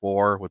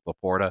 34 with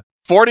Laporta.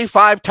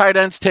 45 tight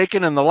ends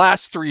taken in the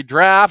last 3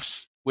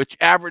 drafts, which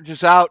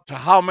averages out to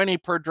how many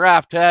per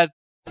draft, Ted?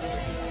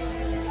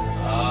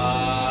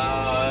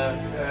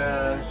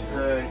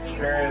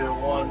 Carry the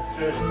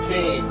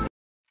 115.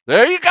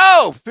 There you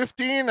go.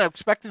 15. I'm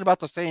expecting about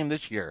the same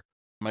this year.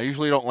 I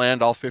usually don't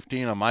land all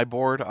 15 on my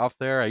board off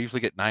there. I usually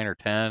get 9 or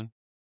 10.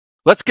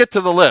 Let's get to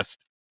the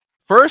list.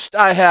 First,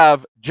 I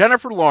have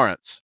Jennifer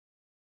Lawrence.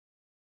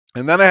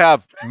 And then I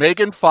have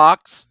Megan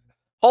Fox.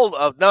 Hold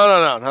up.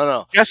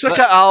 No.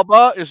 Jessica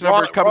Alba is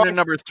coming in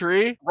number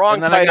 3.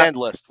 Wrong tight end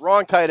list.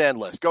 Wrong tight end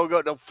list. Go.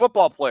 No,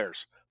 football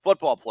players.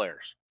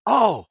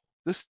 Oh,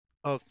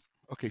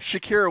 okay.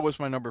 Shakira was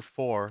my number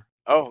 4.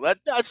 Oh,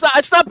 it's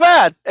not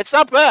bad. It's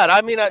not bad.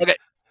 I mean, okay.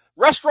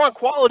 Restaurant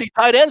quality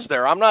tight ends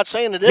there. I'm not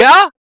saying it is.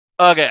 Yeah?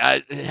 Okay,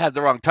 I had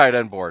the wrong tight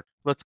end board.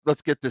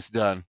 Let's get this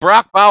done.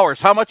 Brock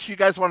Bowers, how much you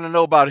guys want to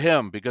know about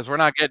him? Because we're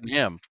not getting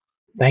him.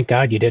 Thank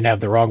God you didn't have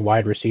the wrong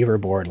wide receiver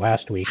board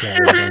last week.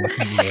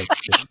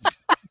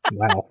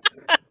 Wow.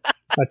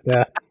 But,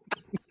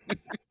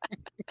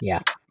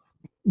 yeah.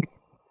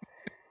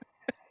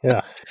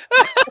 Yeah.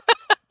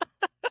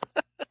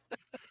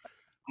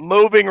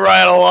 Moving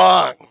right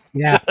along.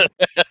 Yeah.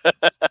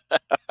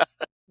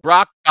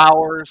 Brock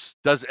Bowers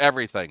does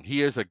everything.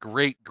 He is a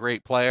great,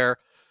 great player.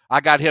 I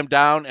got him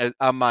down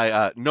on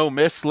my no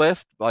miss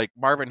list, like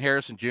Marvin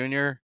Harrison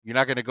Jr. You're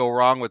not going to go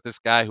wrong with this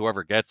guy,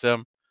 whoever gets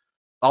him.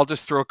 I'll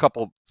just throw a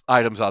couple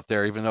items out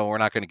there, even though we're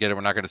not going to get him.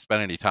 We're not going to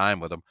spend any time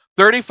with him.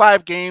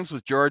 35 games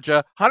with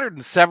Georgia,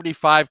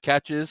 175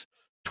 catches,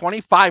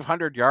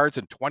 2,500 yards,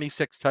 and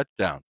 26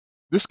 touchdowns.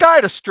 This guy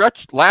had a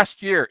stretch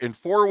last year in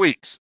 4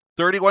 weeks.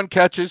 31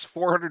 catches,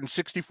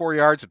 464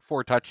 yards, and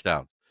 4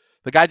 touchdowns.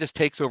 The guy just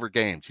takes over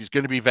games. He's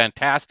going to be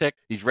fantastic.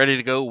 He's ready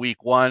to go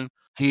week 1.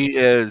 He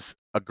is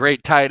a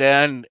great tight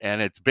end,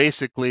 and it's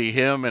basically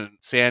him and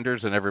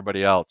Sanders and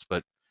everybody else.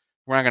 But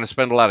we're not going to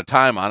spend a lot of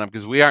time on him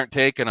because we aren't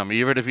taking him.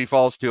 Even if he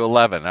falls to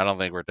 11, I don't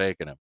think we're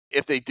taking him.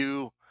 If they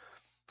do,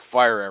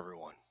 fire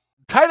everyone.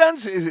 Tight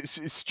ends,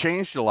 it's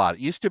changed a lot.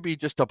 It used to be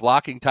just a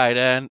blocking tight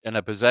end and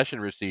a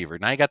possession receiver.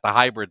 Now you got the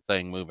hybrid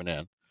thing moving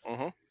in.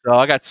 Mm-hmm. So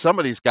I got some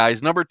of these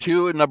guys. Number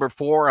 2 and number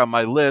 4 on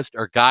my list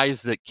are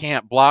guys that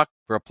can't block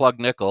for a plug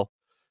nickel,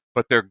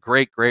 but they're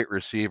great, great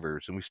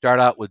receivers. And we start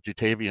out with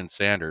Jatavian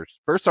Sanders.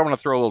 First, I want to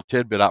throw a little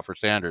tidbit out for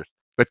Sanders.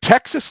 The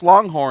Texas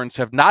Longhorns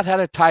have not had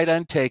a tight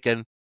end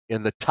taken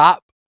in the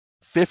top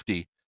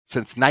 50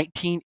 since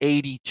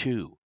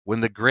 1982, when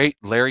the great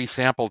Larry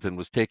Sampleton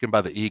was taken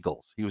by the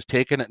Eagles. He was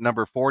taken at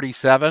number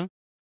 47.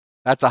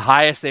 That's the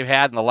highest they've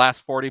had in the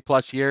last 40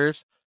 plus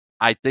years.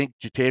 I think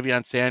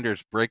Jatavion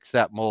Sanders breaks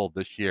that mold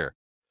this year.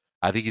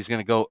 I think he's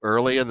going to go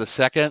early in the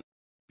second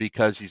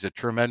because he's a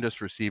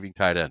tremendous receiving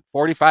tight end.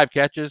 45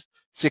 catches,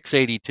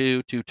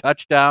 682, 2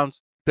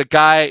 touchdowns. The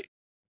guy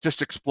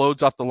just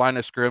explodes off the line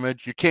of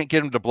scrimmage. You can't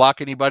get him to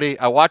block anybody.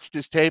 I watched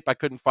his tape. I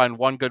couldn't find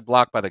one good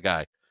block by the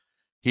guy.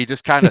 He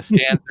just kind of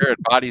stands there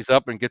and bodies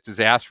up and gets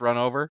his ass run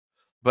over.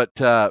 But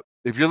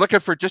if you're looking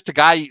for just a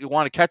guy you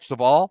want to catch the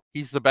ball,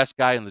 he's the best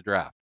guy in the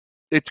draft.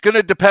 It's going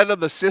to depend on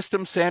the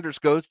system Sanders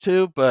goes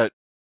to, but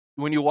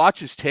when you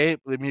watch his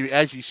tape, I mean,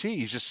 as you see,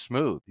 he's just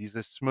smooth. He's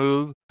a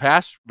smooth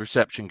pass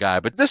reception guy.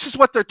 But this is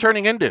what they're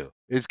turning into,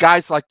 is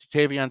guys like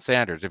Jatavion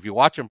Sanders. If you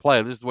watch him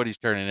play, this is what he's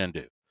turning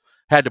into.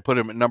 Had to put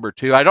him at number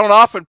 2. I don't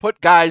often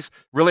put guys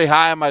really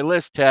high on my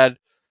list, Ted,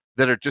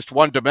 that are just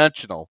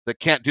one-dimensional, that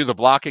can't do the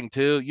blocking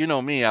too. You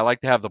know me, I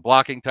like to have the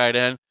blocking tight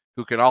end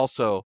who can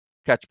also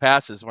catch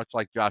passes, much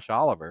like Josh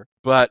Oliver.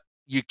 But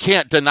you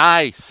can't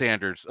deny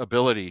Sanders'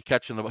 ability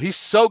catching the ball. He's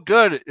so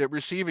good at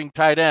receiving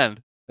tight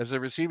end. As a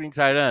receiving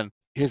tight end,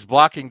 his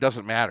blocking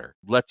doesn't matter.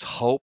 Let's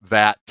hope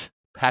that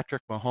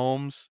Patrick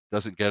Mahomes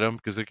doesn't get him,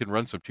 because they can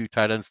run some 2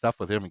 tight end stuff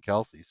with him and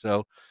Kelsey.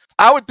 So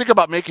I would think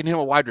about making him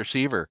a wide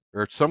receiver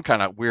or some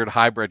kind of weird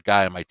hybrid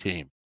guy on my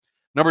team.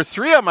 Number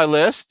 3 on my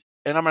list,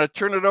 and I'm going to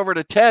turn it over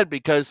to Ted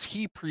because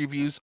he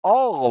previews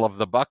all of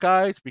the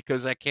Buckeyes,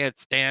 because I can't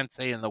stand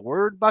saying the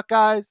word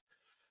Buckeyes.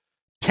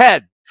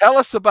 Ted, tell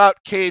us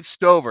about Cade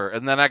Stover,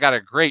 and then I got a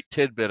great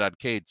tidbit on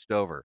Cade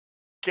Stover.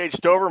 Cade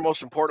Stover,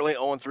 most importantly,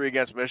 0-3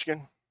 against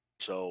Michigan.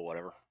 So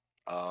whatever.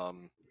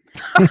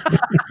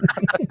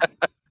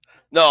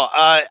 No,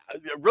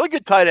 really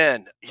good tight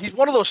end. He's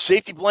one of those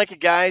safety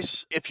blanket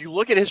guys. If you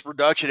look at his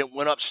production, it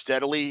went up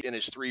steadily in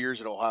his 3 years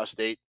at Ohio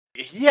State.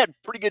 He had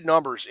pretty good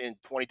numbers in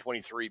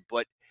 2023,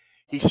 but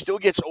he still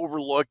gets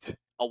overlooked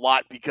a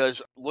lot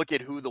because look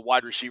at who the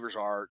wide receivers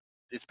are.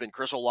 It's been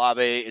Chris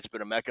Olave, it's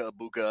been Emeka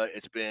Egbuka,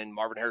 it's been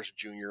Marvin Harrison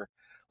Jr.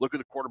 Look who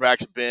the quarterbacks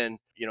have been.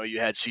 You know,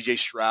 you had C.J.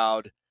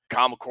 Stroud,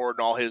 Kyle McCord,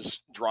 and all his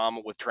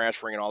drama with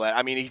transferring and all that.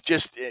 I mean, he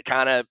just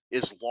kind of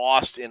is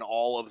lost in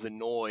all of the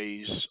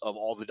noise of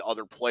all the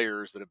other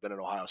players that have been at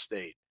Ohio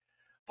State.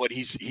 But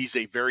he's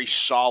a very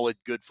solid,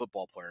 good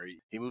football player.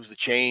 He moves the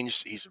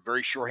chains. He's a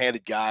very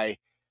sure-handed guy.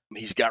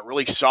 He's got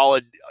really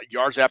solid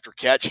yards after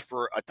catch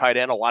for a tight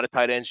end. A lot of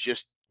tight ends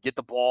just get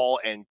the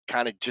ball and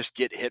kind of just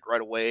get hit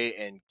right away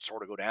and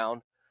sort of go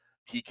down.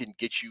 He can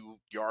get you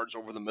yards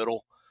over the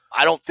middle.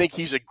 I don't think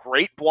he's a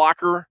great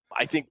blocker.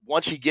 I think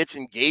once he gets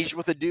engaged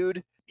with a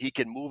dude, he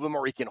can move him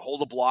or he can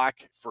hold a block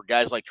for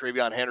guys like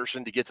Travion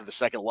Henderson to get to the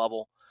second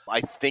level. I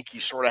think he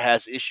sort of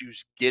has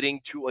issues getting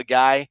to a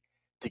guy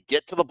to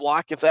get to the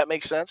block, if that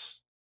makes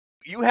sense.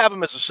 You have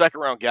him as a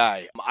second-round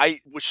guy,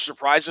 which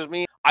surprises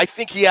me. I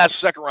think he has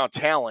second-round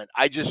talent.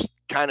 I just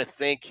kind of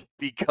think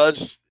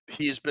because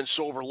he has been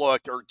so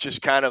overlooked, or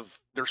just kind of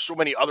there's so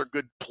many other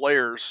good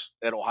players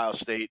at Ohio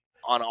State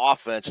on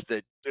offense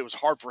that it was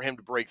hard for him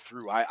to break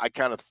through. I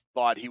kind of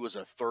thought he was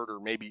a third or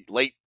maybe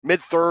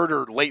mid-third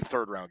or late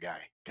third-round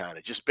guy, kind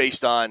of just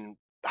based on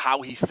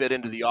how he fit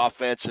into the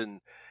offense and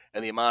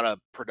the amount of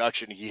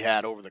production he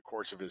had over the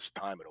course of his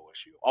time at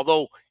OSU.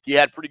 Although he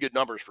had pretty good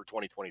numbers for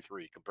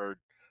 2023 compared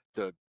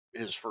to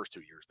his first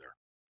 2 years there.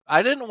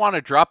 I didn't want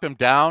to drop him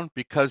down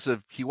because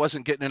he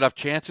wasn't getting enough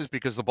chances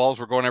because the balls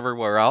were going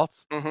everywhere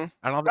else. Mm-hmm.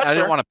 I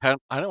didn't want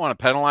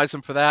to penalize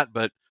him for that.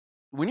 But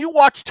when you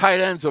watch tight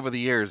ends over the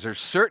years, there's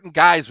certain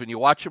guys when you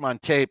watch them on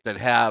tape that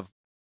have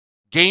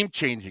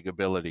game-changing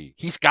ability.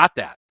 He's got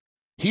that.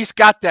 He's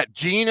got that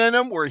gene in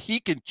him where he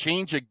can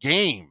change a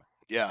game.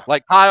 Yeah,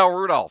 like Kyle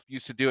Rudolph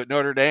used to do at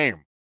Notre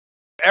Dame.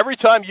 Every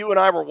time you and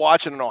I were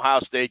watching an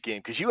Ohio State game,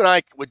 because you and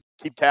I would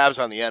keep tabs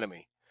on the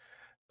enemy,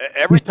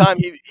 every time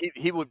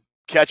he would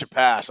catch a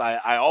pass,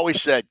 I always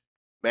said,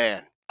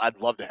 man, I'd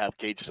love to have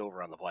Cade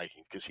Stover on the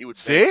Vikings because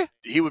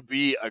he would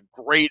be a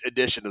great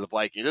addition to the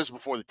Vikings. This is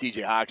before the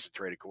TJ Hawkinson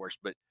trade, of course,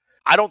 but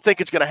I don't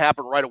think it's going to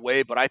happen right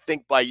away. But I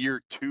think by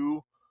year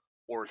 2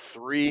 or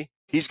 3,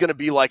 he's going to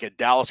be like a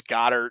Dallas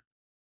Goedert.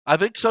 I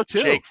think so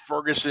too. Jake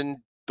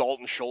Ferguson,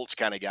 Dalton Schultz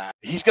kind of guy.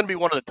 He's going to be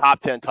one of the top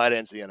 10 tight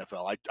ends in the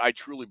NFL. I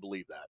truly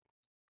believe that.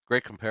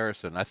 Great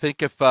comparison. I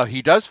think if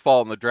he does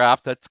fall in the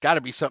draft, that's got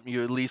to be something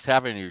you at least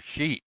have in your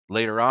sheet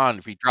later on.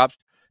 If he drops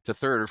to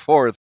 3rd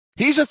or 4th,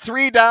 he's a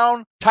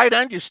 3-down tight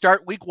end. You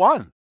start week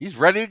 1. He's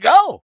ready to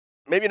go.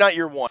 Maybe not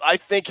year 1. I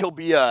think he'll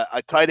be a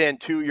tight end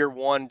 2 year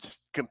 1,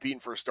 competing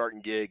for a starting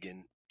gig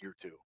in year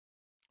 2.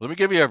 Let me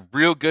give you a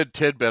real good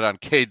tidbit on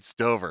Cade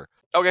Stover.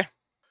 Okay.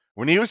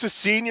 When he was a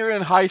senior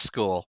in high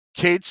school,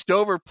 Cade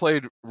Stover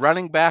played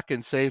running back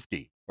and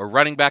safety, or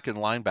running back and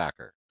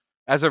linebacker.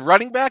 As a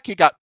running back, he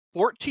got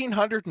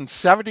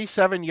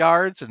 1,477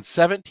 yards and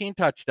 17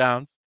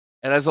 touchdowns.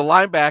 And as a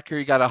linebacker,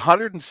 he got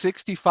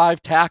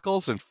 165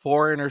 tackles and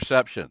 4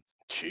 interceptions.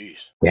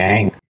 Jeez.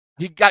 Dang.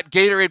 He got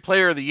Gatorade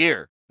Player of the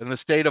Year in the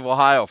state of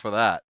Ohio for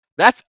that.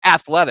 That's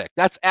athletic.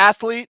 That's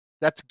athlete.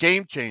 That's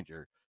game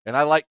changer. And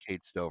I like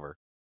Cade Stover.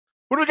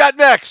 What do we got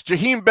next?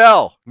 Jaheim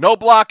Bell. No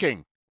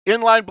blocking.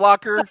 Inline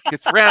blocker,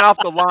 gets ran off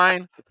the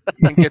line,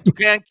 and gets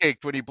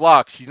pancaked when he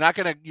blocks. You're not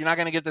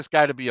gonna get this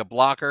guy to be a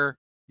blocker.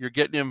 You're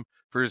getting him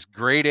for his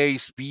grade A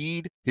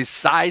speed, his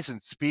size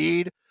and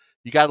speed.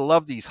 You got to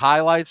love these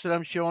highlights that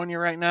I'm showing you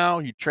right now.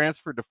 He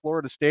transferred to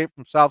Florida State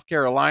from South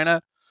Carolina.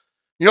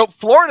 You know,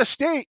 Florida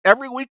State,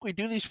 every week we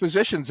do these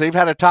positions, they've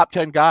had a top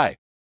 10 guy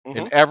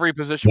in every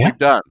position we've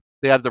done.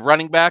 They had the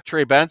running back,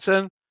 Trey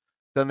Benson.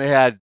 Then they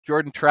had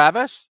Jordan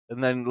Travis.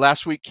 And then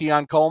last week,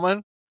 Keon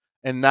Coleman.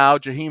 And now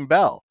Jaheim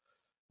Bell.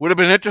 Would have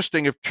been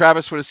interesting if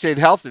Travis would have stayed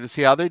healthy to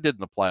see how they did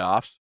in the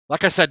playoffs.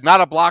 Like I said,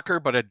 not a blocker,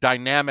 but a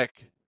dynamic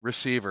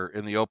receiver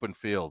in the open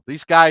field.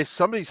 These guys,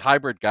 some of these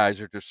hybrid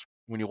guys are just,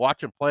 when you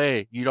watch them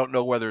play, you don't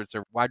know whether it's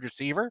a wide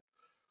receiver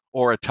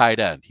or a tight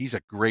end. He's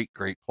a great,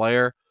 great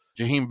player.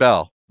 Jaheim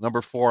Bell,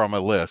 number 4 on my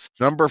list.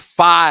 Number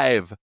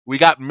 5, we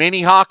got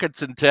Minnie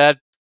Hawkinson, Ted.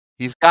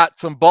 He's got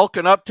some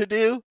bulking up to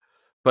do,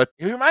 but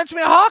he reminds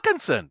me of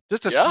Hawkinson,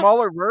 just a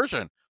smaller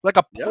version, like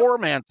a poor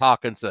man's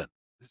Hawkinson.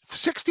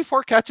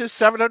 64 catches,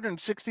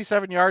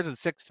 767 yards, and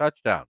 6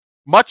 touchdowns.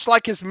 Much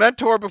like his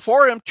mentor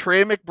before him,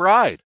 Trey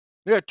McBride.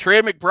 Yeah,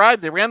 Trey McBride,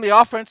 they ran the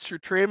offense through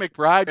Trey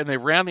McBride, and they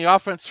ran the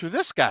offense through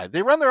this guy.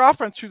 They run their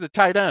offense through the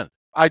tight end.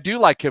 I do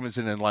like him as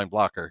an inline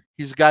blocker.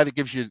 He's a guy that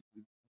gives you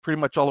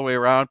pretty much all the way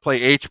around,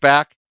 play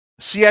H-back.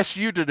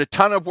 CSU did a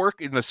ton of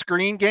work in the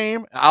screen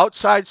game,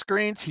 outside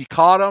screens. He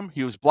caught them.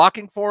 He was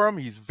blocking for them.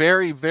 He's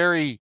very,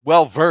 very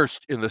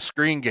well-versed in the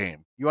screen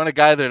game. You want a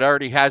guy that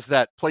already has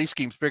that play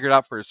scheme figured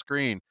out for a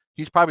screen.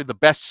 He's probably the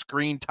best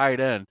screen tight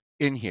end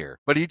in here.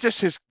 But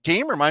his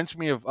game reminds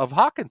me of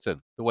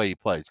Hawkinson, the way he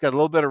plays. He's got a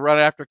little bit of run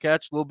after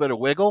catch, a little bit of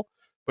wiggle,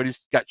 but he's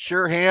got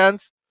sure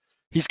hands.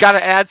 He's got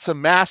to add some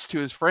mass to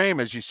his frame,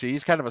 as you see.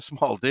 He's kind of a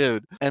small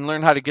dude, and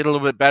learn how to get a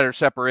little bit better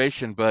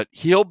separation, but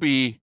he'll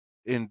be,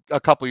 in a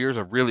couple years,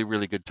 a really,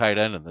 really good tight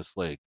end in this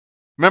league.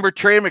 Remember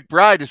Trey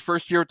McBride, his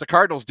first year with the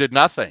Cardinals, did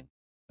nothing.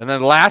 And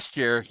then last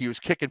year, he was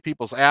kicking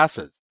people's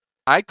asses.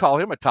 I'd call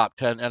him a top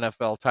 10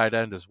 NFL tight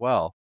end as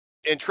well.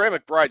 In Trey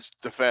McBride's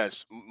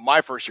defense, my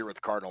first year with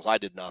the Cardinals, I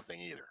did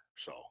nothing either.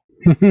 So,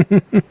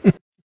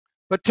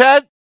 but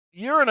Ted,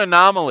 you're an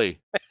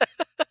anomaly.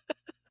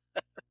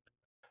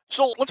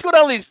 So let's go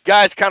down to these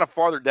guys kind of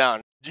farther down.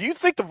 Do you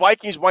think the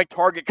Vikings might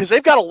target, because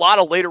they've got a lot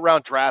of later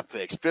round draft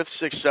picks, 5th,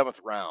 6th, 7th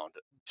round.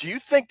 Do you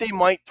think they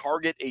might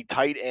target a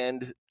tight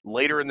end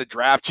later in the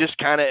draft, just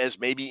kind of as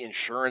maybe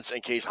insurance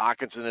in case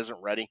Hawkinson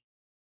isn't ready?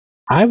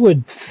 I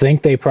would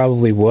think they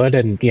probably would.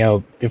 And, you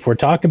know, if we're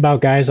talking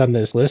about guys on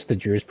this list that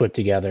Drew's put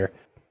together,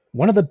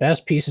 one of the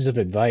best pieces of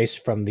advice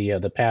from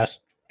the past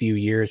few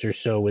years or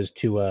so was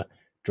to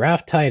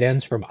draft tight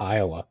ends from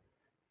Iowa.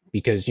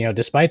 Because, you know,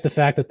 despite the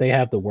fact that they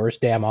have the worst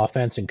damn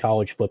offense in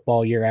college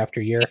football year after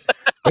year,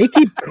 they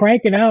keep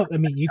cranking out. I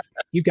mean,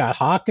 you got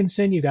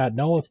Hawkinson, you got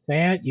Noah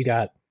Fant, you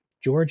got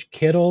George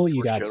Kittle,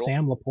 you got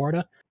Sam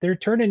Laporta. They're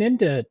turning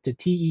into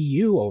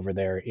TEU over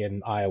there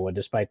in Iowa,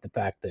 despite the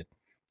fact that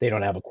they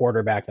don't have a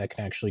quarterback that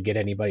can actually get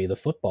anybody the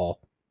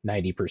football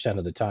 90%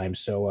 of the time.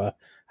 So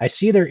I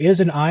see there is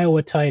an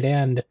Iowa tight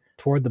end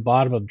toward the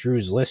bottom of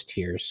Drew's list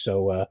here.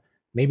 So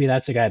maybe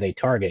that's a guy they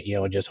target, you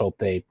know, and just hope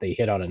they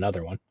hit on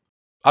another one.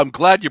 I'm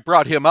glad you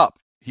brought him up.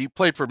 He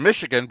played for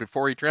Michigan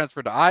before he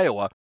transferred to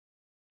Iowa.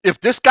 If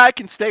this guy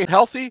can stay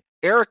healthy,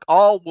 Eric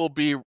All will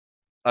be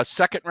a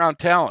second-round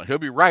talent. He'll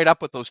be right up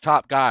with those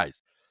top guys.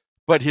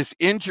 But his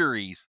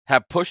injuries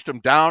have pushed him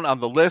down on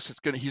the list.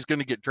 He's going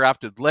to get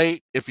drafted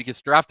late, if he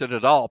gets drafted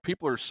at all.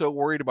 People are so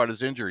worried about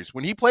his injuries.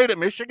 When he played at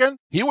Michigan,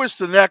 he was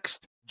the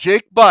next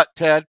Jake Butt,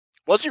 Ted.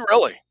 Was he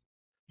really?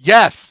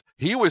 Yes,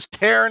 he was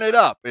tearing it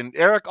up. And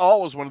Eric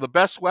All was one of the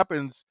best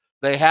weapons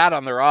they had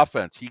on their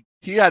offense.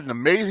 He had an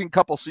amazing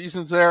couple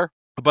seasons there,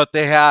 but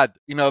they had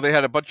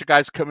a bunch of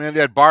guys come in. They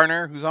had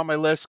Barner, who's on my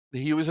list.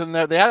 He was in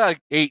there. They had like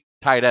 8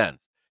 tight ends,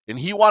 and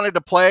he wanted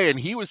to play, and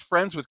he was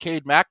friends with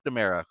Cade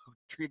McNamara,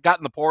 who got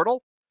in the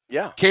portal.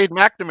 Yeah. Cade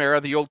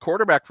McNamara, the old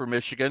quarterback for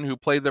Michigan, who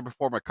played there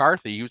before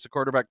McCarthy. He was the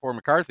quarterback for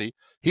McCarthy.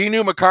 He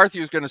knew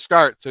McCarthy was going to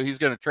start, so he's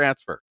going to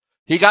transfer.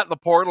 He got in the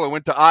portal and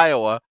went to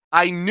Iowa.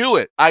 I knew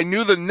it. I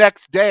knew the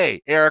next day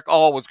Eric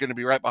All was going to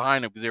be right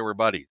behind him because they were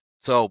buddies.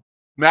 So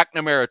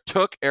McNamara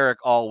took Eric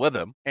All with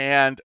him,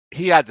 and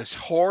he had this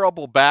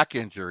horrible back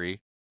injury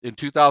in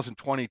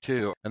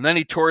 2022, and then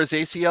he tore his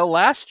ACL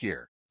last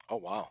year. Oh,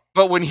 wow.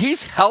 But when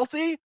he's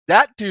healthy,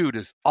 that dude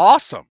is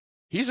awesome.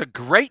 He's a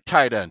great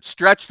tight end.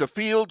 Stretch the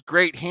field,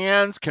 great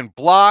hands, can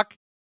block,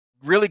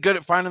 really good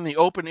at finding the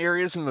open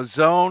areas in the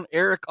zone.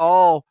 Eric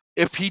All,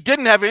 if he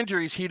didn't have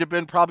injuries, he'd have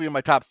been probably in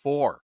my top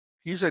 4.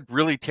 He's a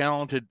really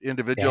talented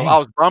individual. Dang. I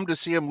was bummed to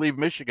see him leave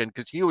Michigan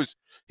because he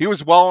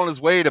was well on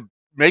his way to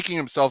making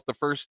himself the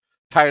first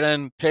tight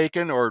end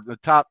taken, or the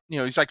top,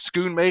 he's like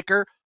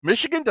Schoonmaker.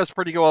 Michigan does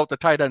pretty well with the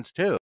tight ends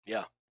too.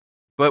 Yeah.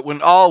 But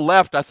when All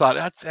left, I thought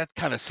that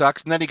kind of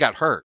sucks. And then he got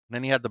hurt. And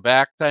then he had the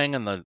back thing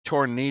and the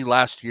torn knee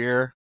last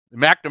year.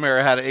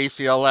 McNamara had an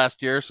ACL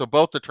last year, so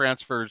both the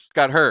transfers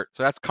got hurt.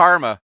 So that's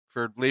karma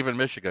for leaving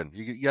Michigan.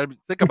 You got to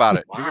think about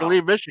it. Wow. You're going to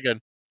leave Michigan.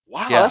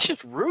 Wow, Yeah. that's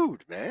just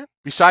rude, man.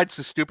 Besides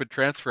the stupid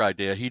transfer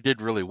idea, he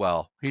did really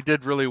well. He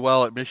did really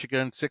well at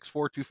Michigan,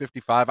 6'4",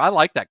 255. I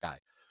like that guy.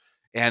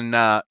 And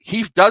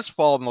he does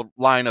fall in the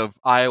line of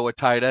Iowa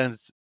tight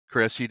ends,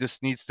 Chris. He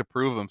just needs to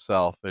prove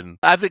himself. And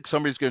I think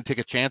somebody's going to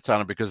take a chance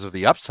on him because of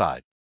the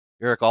upside.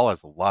 Eric All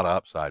has a lot of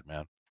upside,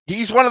 man.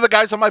 He's one of the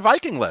guys on my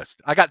Viking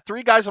list. I got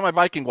 3 guys on my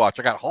Viking watch.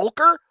 I got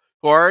Holker,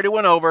 who I already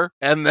went over.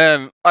 And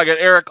then I got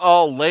Eric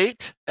All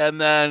late.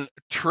 And then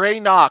Trey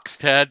Knox,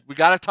 Ted. We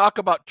got to talk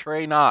about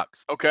Trey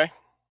Knox. Okay.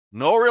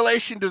 No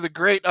relation to the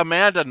great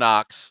Amanda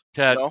Knox,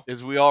 Ted, No.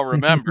 as we all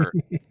remember.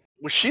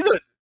 Was she the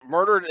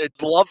murdered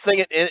love thing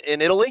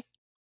in Italy?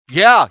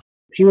 Yeah.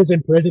 She was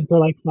in prison for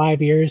like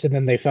 5 years, and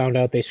then they found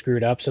out they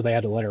screwed up, so they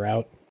had to let her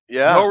out.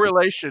 Yeah. No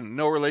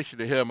relation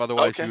to him.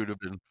 Otherwise, Okay. he would have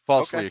been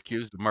falsely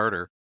accused of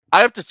murder. I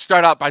have to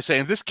start out by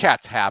saying this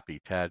cat's happy,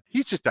 Ted.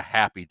 He's just a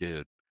happy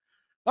dude.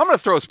 I'm going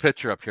to throw his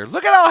picture up here.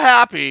 Look at how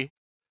happy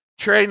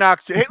Trey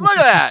Knox. Hey, look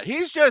at that.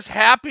 He's just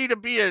happy to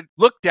be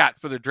looked at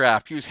for the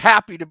draft. He was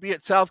happy to be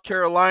at South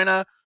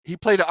Carolina. He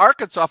played at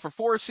Arkansas for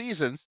 4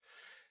 seasons.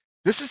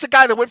 This is the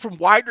guy that went from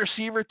wide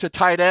receiver to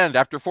tight end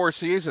after 4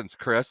 seasons,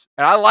 Chris.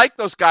 And I like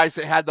those guys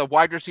that had the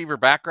wide receiver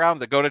background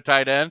that go to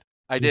tight end.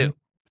 I do.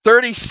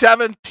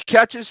 37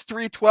 catches,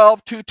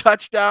 312, 2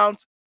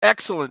 touchdowns,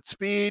 excellent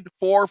speed,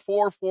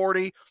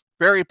 4.40,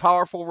 very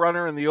powerful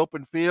runner in the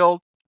open field.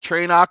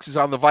 Trey Knox is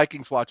on the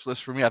Vikings watch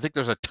list for me. I think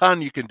there's a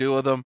ton you can do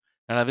with him,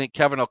 and I think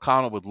Kevin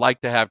O'Connell would like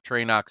to have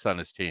Trey Knox on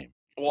his team.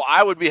 Well,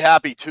 I would be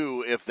happy,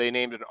 too, if they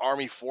named an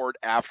Army fort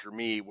after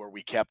me where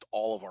we kept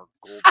all of our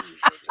gold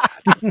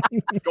reserves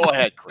at. Go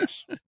ahead,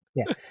 Chris.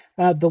 Yeah.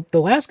 The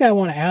last guy I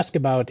want to ask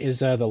about is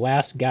the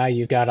last guy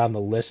you got on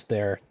the list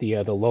there,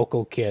 the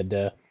local kid.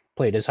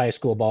 Played his high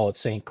school ball at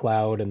St.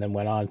 Cloud and then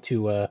went on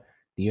to the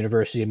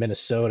University of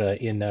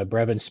Minnesota in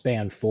Brevin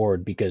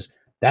Spanford, because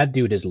that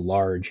dude is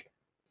large.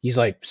 He's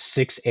like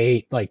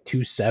 6'8", like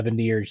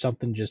 270 or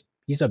something. Just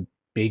he's a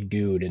big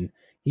dude, and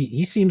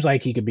he seems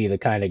like he could be the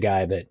kind of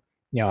guy that,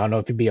 I don't know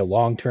if he'd be a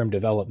long-term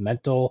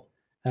developmental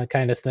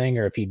kind of thing,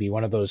 or if he'd be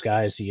one of those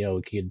guys, he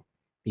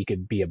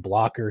could be a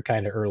blocker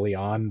kind of early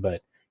on.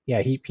 But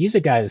yeah, he's a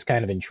guy that's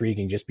kind of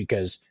intriguing just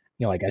because,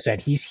 like I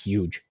said, he's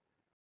huge.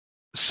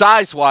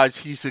 Size-wise,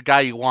 he's the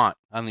guy you want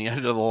on the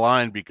end of the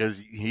line because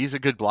he's a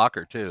good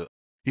blocker, too.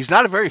 He's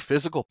not a very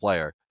physical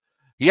player.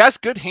 He has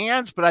good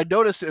hands, but I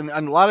noticed in a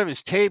lot of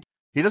his tape,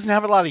 he doesn't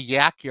have a lot of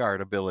yak yard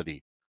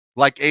ability,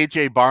 like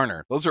A.J.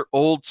 Barner. Those are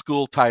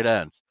old-school tight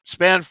ends.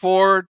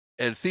 Spanford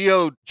and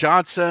Theo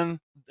Johnson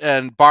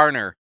and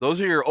Barner, those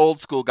are your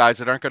old-school guys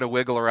that aren't going to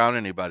wiggle around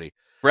anybody.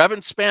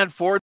 Brevin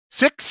Spanford,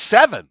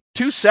 6'7",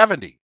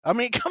 270. I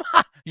mean, come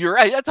on. You're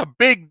right. That's a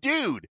big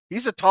dude.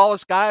 He's the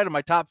tallest guy out of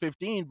my top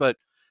 15, but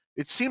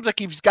it seems like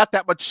if he's got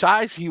that much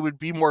size, he would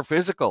be more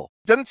physical.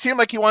 Doesn't seem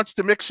like he wants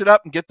to mix it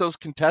up and get those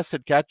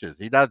contested catches.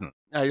 He doesn't.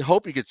 I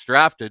hope he gets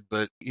drafted,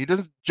 but he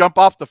doesn't jump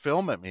off the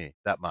film at me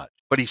that much.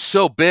 But he's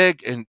so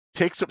big and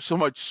takes up so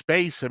much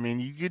space. I mean,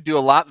 you could do a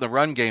lot in the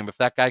run game if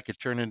that guy could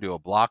turn into a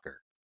blocker.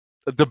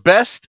 The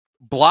best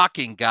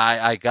blocking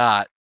guy I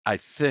got, I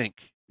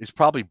think, is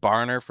probably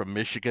Barner from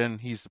Michigan.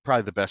 He's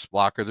probably the best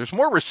blocker. There's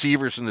more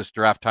receivers in this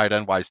draft, tight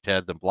end-wise,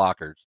 Ted, than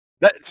blockers.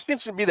 That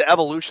seems to be the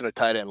evolution of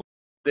tight end.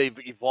 They've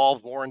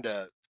evolved more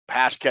into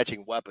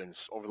pass-catching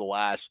weapons over the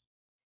last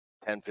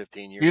 10,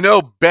 15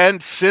 years. Ben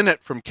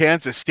Sinnott from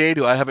Kansas State,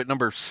 who I have at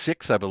number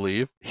 6, I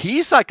believe.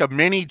 He's like a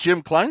mini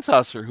Jim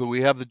Kleinsasser, who we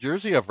have the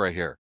jersey of right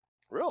here.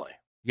 Really?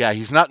 Yeah,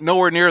 he's not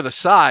nowhere near the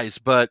size,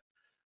 but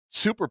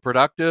super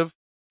productive.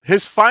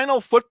 His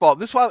final football,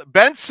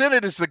 Ben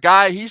Sinnott is the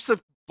guy, he's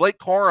the Blake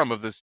Corum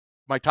of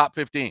my top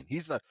 15.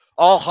 He's the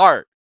all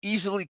heart,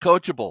 easily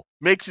coachable,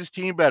 makes his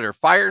team better,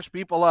 fires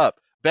people up.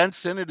 Ben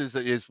Sinnott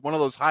is one of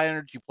those high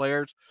energy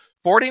players.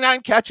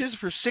 49 catches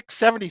for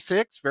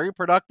 676, very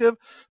productive.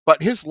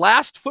 But his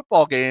last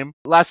football game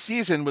last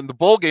season, when the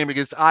bowl game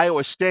against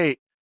Iowa State,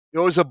 it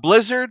was a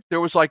blizzard.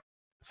 There was like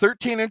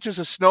 13 inches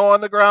of snow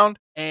on the ground,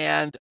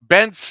 and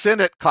Ben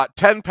Sinnott caught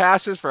 10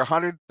 passes for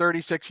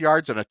 136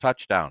 yards and a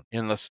touchdown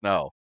in the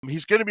snow.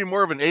 He's going to be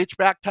more of an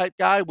H-back type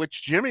guy,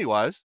 which Jimmy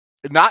was.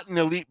 Not an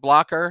elite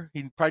blocker.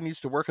 He probably needs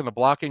to work on the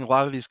blocking. A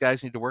lot of these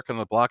guys need to work on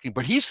the blocking.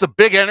 But he's the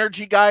big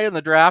energy guy in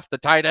the draft, the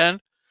tight end.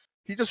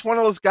 He's just one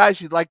of those guys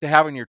you'd like to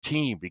have on your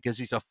team because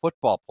he's a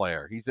football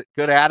player. He's a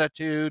good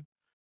attitude.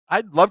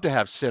 I'd love to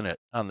have Sinnott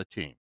on the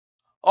team.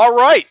 All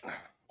right.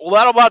 Well,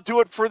 that'll about do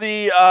it for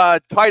the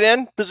tight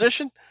end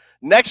position.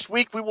 Next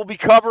week, we will be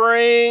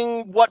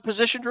covering what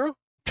position, Drew?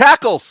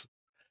 Tackles.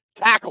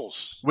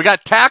 Tackles. We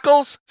got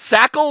tackles,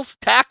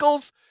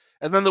 tackles.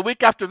 And then the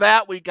week after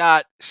that, we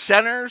got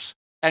centers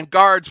and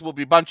guards will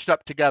be bunched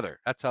up together.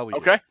 That's how we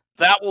do it.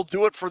 That will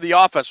do it for the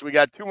offense. We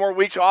got 2 more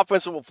weeks of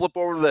offense, and we'll flip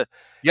over to the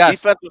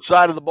defensive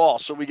side of the ball.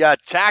 So we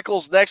got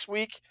tackles next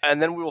week,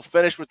 and then we will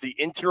finish with the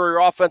interior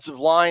offensive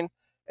line,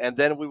 and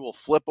then we will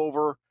flip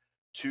over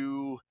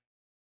to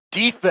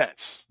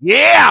defense.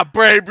 Yeah,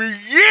 baby,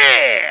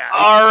 yeah!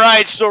 All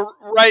right, so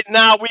right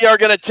now we are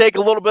going to take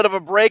a little bit of a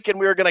break, and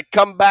we are going to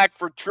come back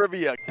for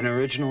trivia. An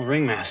original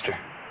ringmaster.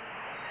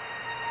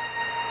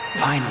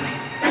 Finally.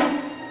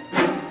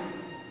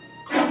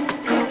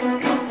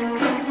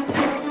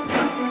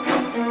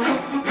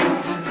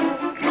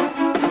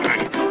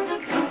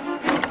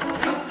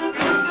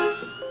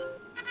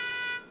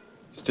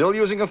 Still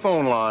using a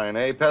phone line,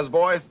 eh, Pez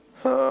boy?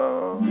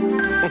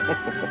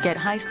 Get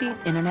high-speed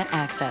internet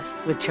access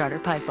with Charter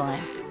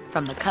Pipeline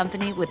from the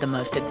company with the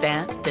most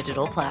advanced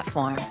digital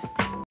platform.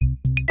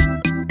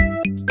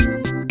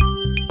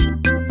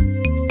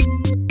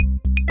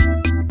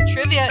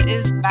 Trivia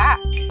is back,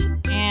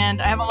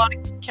 and I have a lot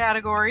of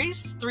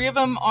categories. 3 of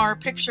them are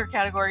picture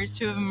categories,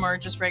 2 of them are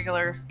just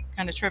regular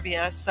kind of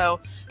trivia. So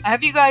I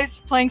have you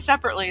guys playing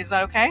separately. Is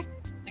that okay?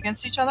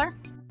 Against each other?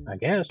 I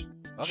guess.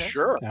 Okay.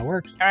 Sure. That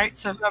works. All right,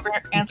 so whoever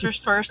answers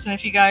first, and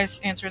if you guys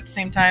answer at the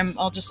same time,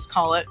 I'll just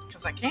call it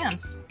because I can.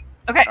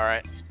 Okay. All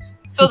right.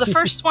 So the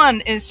first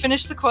one is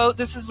finish the quote.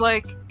 This is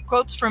like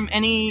quotes from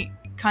any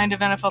kind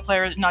of NFL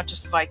player, not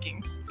just the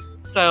Vikings.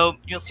 So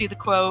you'll see the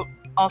quote.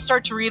 I'll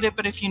start to read it,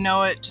 but if you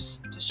know it,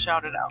 just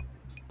shout it out.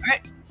 All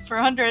right, for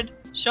 100,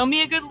 show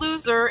me a good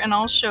loser, and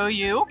I'll show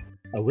you.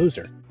 A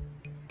loser.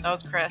 That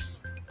was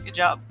Chris. Good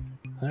job.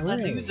 All A right.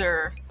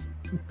 loser.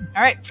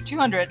 All right, for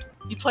 200,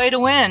 you play to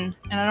win,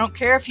 and I don't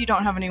care if you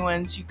don't have any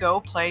wins. You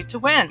go play to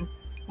win.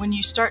 When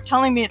you start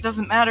telling me it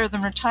doesn't matter,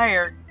 then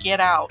retire. Get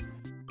out.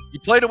 You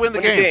play to win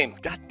the game.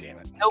 God damn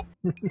it. Nope.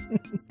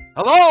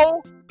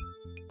 Hello?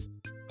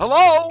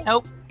 Hello?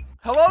 Nope.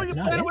 Hello? You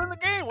No, play to yeah. win the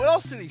game. What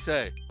else did he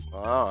say? Oh,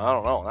 I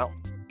don't know that one.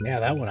 Yeah,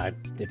 that one.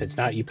 If it's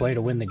not you play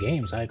to win the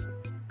games, I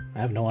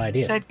have no I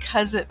idea. said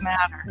because it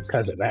matters.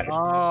 Because it matters. Oh.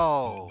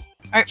 All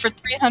right, for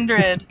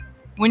 300,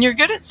 when you're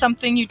good at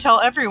something, you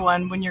tell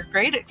everyone. When you're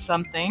great at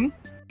something,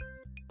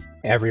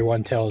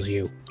 Everyone tells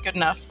you. good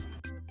enough.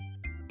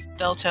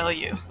 They'll tell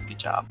you. Good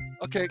job.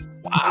 Okay.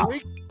 Wow.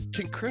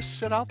 Can Chris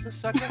sit out this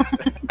second?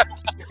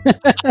 All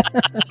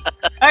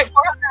right,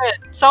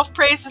 400.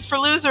 Self-praise is for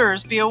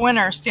losers. Be a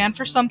winner. Stand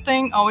for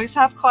something. Always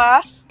have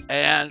class.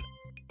 And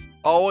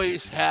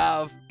always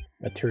have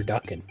A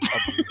turducken.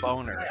 a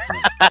boner.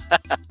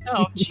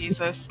 Oh,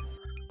 Jesus.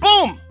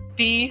 Boom!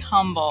 Be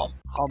humble.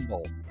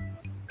 Humble.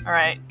 All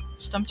right,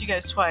 stumped you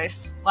guys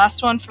twice.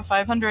 Last one for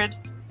 500.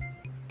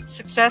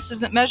 Success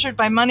isn't measured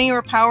by money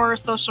or power or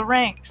social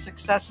rank.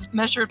 Success is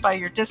measured by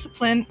your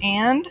discipline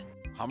and...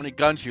 How many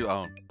guns you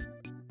own?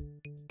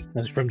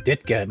 That's from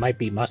Ditka. It might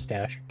be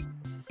mustache.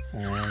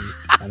 I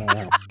don't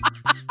know.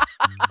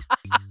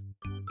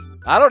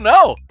 I don't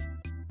know.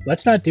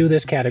 Let's not do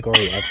this category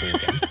ever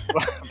again.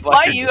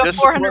 Why? You have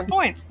 400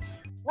 points.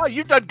 Well,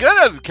 you've done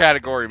good at the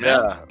category, man.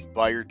 Yeah,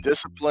 by your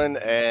discipline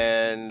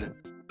and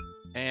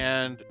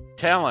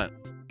talent.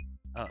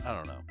 I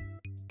don't know.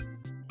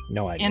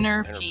 No idea.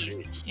 Inner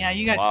peace. Yeah,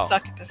 you guys Wow.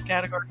 suck at this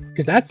category.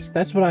 Because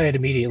that's what I'd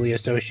immediately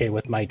associate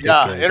with Mike Ditka.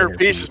 yeah, as inner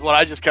peace is what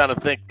I just kind of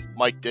think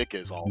Mike Dick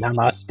is all.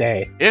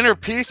 Namaste. Inner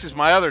peace is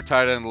my other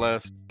tight end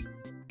list.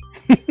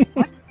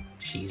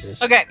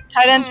 Jesus. Okay,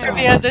 tight end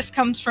trivia. This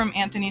comes from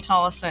Anthony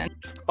Tollison.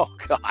 Oh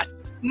God.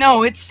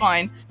 No, it's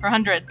fine. For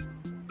 100.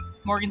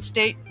 Morgan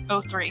State,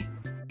 03.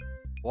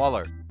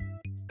 Waller.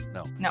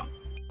 No. No.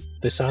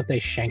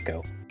 Desante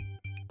Shenko.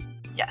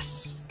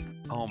 Yes.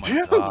 Oh my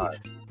Dude. God.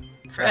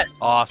 Chris.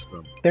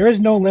 Awesome. There is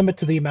no limit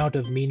to the amount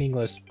of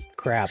meaningless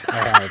crap I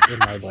have in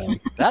my brain.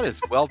 That is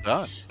well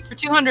done. For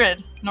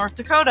 200. North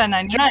Dakota,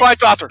 99. Jim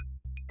Kleinstosser.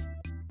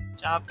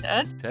 Job,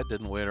 Ted. Ted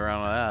didn't wait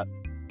around on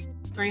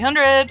that.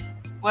 300.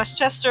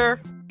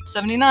 Westchester,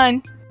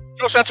 79.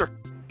 Joe Sensor.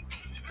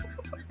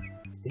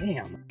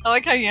 Damn. I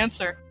like how you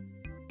answer.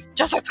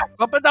 Just answer.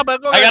 I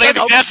gotta get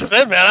these answers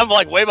in, man. I'm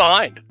like way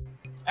behind.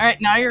 All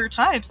right, now you're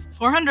tied.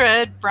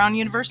 400. Brown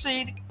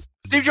University.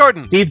 Steve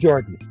Jordan. Steve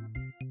Jordan.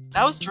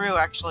 That was Drew,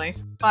 actually.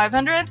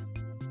 500.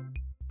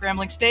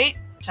 Grambling State,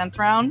 10th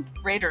round.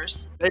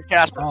 Raiders. Dave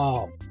Casper.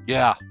 Oh.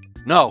 Yeah.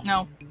 No.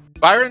 No.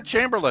 Byron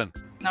Chamberlain.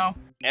 No.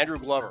 Andrew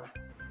Glover.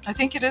 I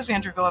think it is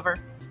Andrew Glover.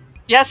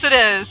 Yes, it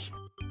is.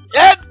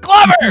 Ed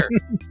Glover!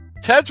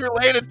 Ted's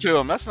related to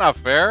him. That's not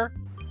fair.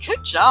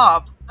 Good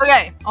job.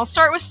 Okay, I'll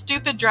start with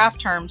stupid draft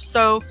terms.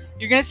 So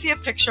you're going to see a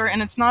picture,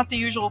 and it's not the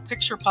usual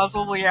picture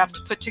puzzle where you have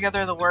to put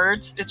together the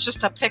words. It's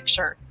just a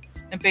picture.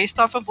 And based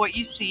off of what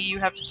you see, you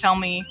have to tell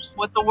me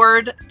what the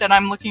word that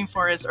I'm looking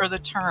for is, or the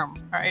term.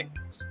 All right.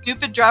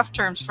 Stupid draft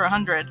terms for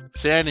 100.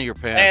 Sand in your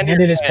pants.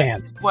 Hand in his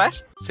pants.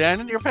 What?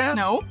 Sand in your pants?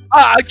 No.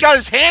 Ah, I got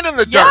his hand in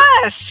the dirt.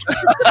 Yes!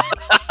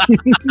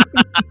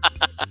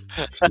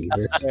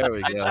 Jesus. There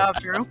we Good go. job,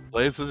 Drew.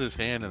 Plays with his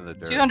hand in the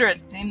dirt.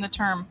 200. Name the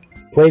term.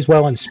 Plays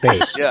well in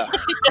space. Yeah.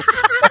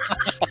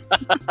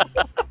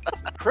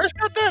 Chris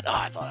got that? Oh,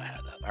 I thought I had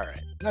that. All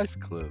right. Nice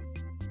clue.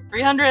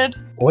 300.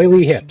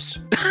 Oily hips.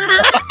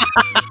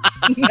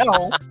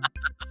 No.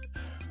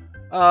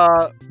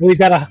 Well, he's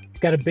got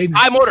a big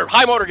High motor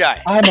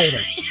guy. eye motor.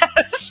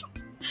 Yes.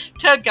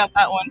 Ted got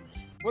that one.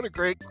 What a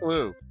great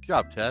clue. Good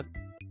job, Ted.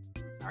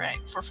 All right.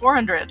 For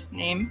 400.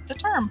 Name the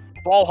term.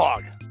 Ball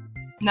hog.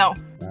 No.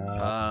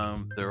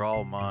 They're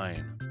all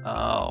mine.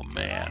 Oh,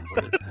 man.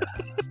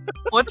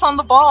 What's on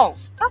the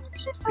balls? That's what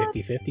she said.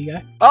 50-50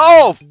 guy?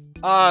 Oh!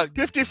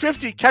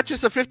 50-50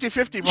 catches the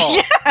 50-50 ball.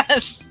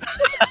 Yes!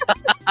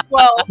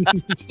 Well,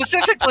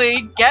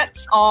 specifically,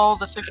 gets all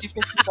the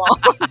 50-50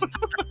 balls.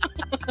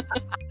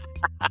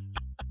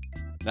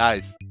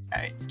 Nice.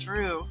 All right,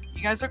 Drew.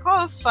 You guys are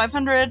close.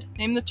 500.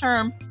 Name the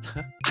term.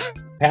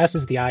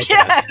 Passes the eye test.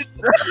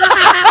 Yes!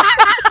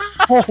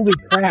 Holy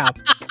crap.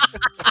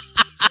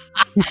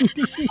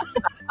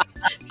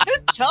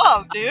 Good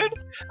job, dude.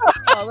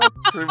 Oh,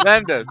 that's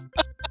tremendous.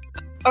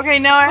 Okay,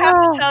 now I have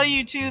to tell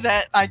you, too,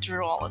 that I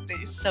drew all of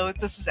these, so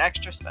this is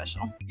extra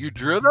special. You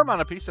drew them on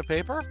a piece of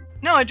paper?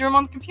 No, I drew them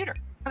on the computer.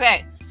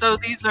 Okay, so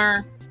these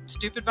are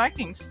Stupid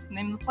Vikings.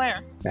 Name the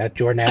player. That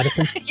Jordan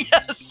Addison?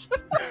 Yes.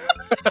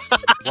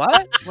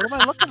 What? What am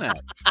I looking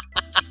at?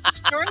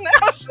 It's Jordan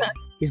Addison.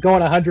 He's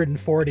going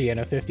 140 in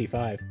a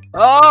 55.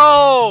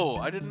 Oh!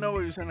 I didn't know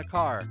he was in a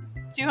car.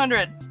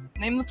 200.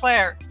 Name the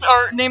player.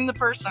 Or name the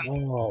person.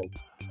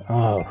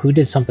 Oh, who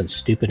did something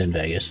stupid in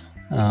Vegas?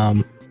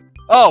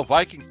 Oh,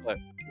 Viking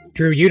player.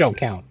 Drew, you don't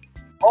count.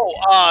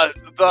 Oh,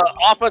 the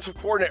offensive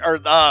coordinator, or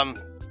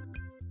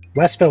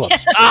Wes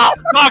Phillips.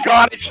 Oh,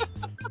 God!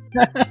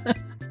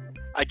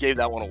 I gave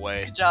that one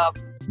away. Good job.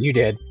 You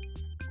did.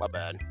 My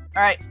bad.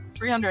 All right,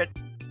 300.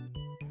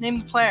 Name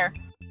the player.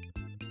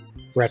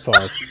 Brett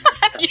Favre.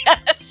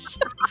 Yes.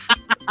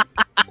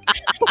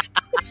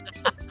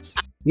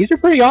 These are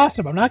pretty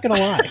awesome, I'm not going to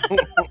lie.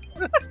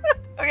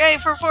 Okay,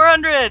 for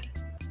 400.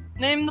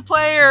 Name the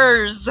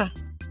players.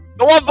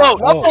 No, one vote.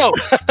 One vote.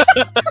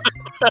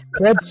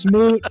 Fred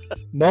Smoot,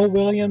 Mo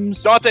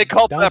Williams, Dante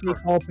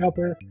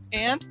Culpepper.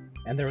 And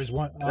there was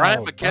one.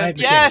 Brian McKenzie.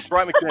 Yes.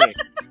 Brian McKenzie.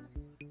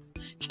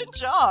 Good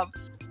job.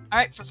 All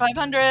right, for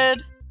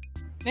 500.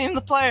 Name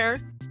the player.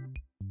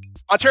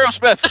 Ontario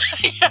Smith.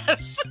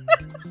 Yes.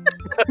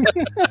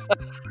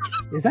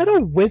 Is that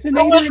a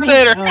Wizinator?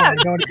 Wizinator. Oh,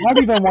 I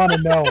don't even want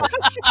to know.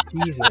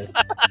 Jesus.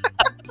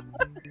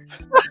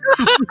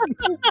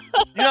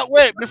 You know,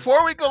 wait,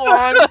 before we go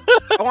on,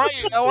 I want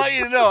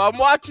you to know, I'm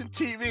watching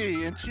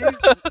TV, and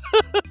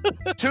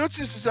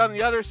Tootsis is on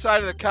the other side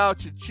of the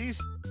couch, and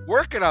she's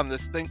working on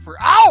this thing for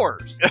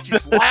hours. And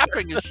she's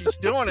laughing as she's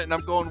doing it, and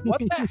I'm going, what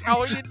the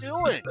hell are you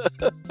doing?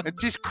 And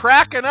she's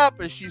cracking up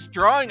as she's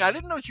drawing. I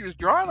didn't know she was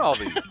drawing all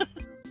these.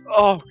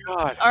 Oh,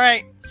 God. All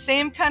right,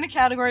 same kind of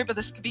category, but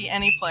this could be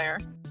any player.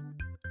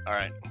 All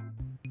right.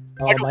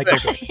 Oh, Michael.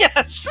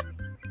 Yes.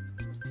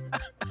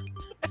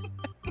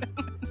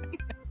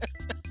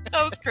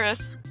 That was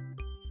Chris.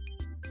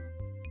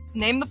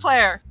 Name the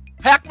player.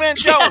 Pac-Man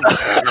Jones.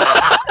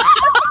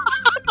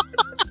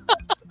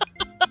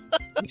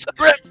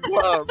 Script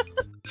Club.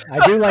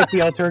 I do like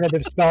the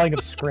alternative spelling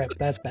of script.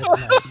 That's nice.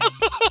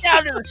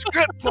 Down to the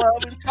Script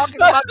Club and talking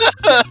about the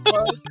Script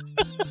Club.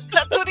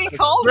 That's what he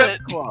called Script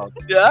it. Club.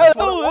 Yeah,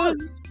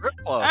 Script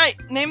Club. All right,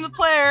 name the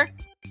player.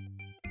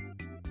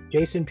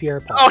 Jason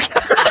Pierre-Paul.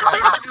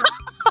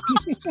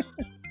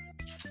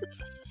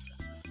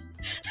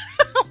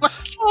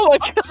 Oh my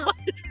God.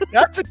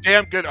 That's a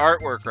damn good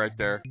artwork right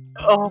there.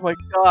 Oh my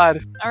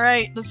God. All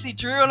right, let's see.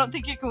 Drew, I don't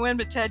think you can win,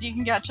 but Ted, you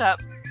can catch up.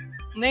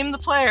 Name the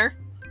player.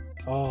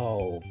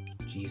 Oh,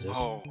 Jesus.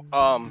 Oh,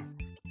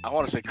 I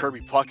want to say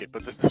Kirby Puckett,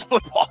 but this is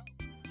football.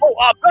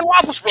 Oh, Ben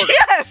Roethlisberger.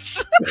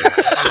 Yes.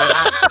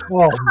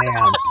 Oh,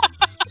 man.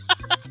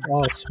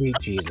 Oh, sweet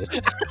Jesus.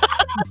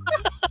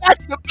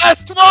 That's the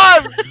best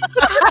one!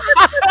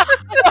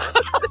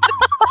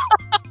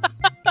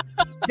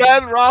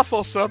 Ben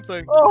Roethlisberger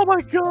something. Oh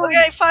my God.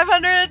 Okay,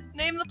 500.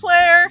 Name the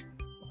player.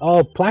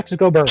 Oh,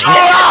 Plaxico Burress.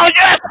 Oh,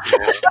 yes!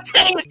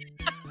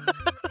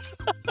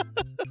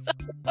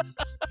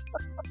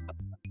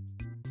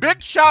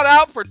 Big shout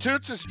out for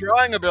Toots'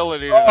 drawing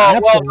ability today.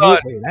 Oh, well done.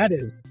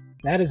 Absolutely.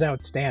 That is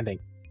outstanding.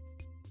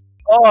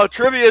 Oh,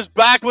 trivia is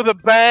back with a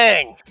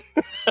bang.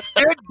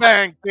 Big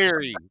Bang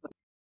Theory.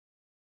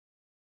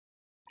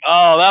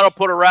 Oh, that'll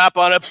put a wrap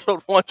on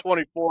episode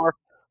 124.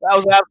 That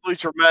was absolutely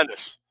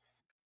tremendous.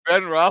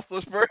 Ben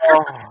Roethlisberger.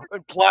 Oh,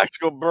 and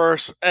Plaxico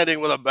Burst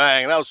ending with a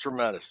bang. That was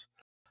tremendous.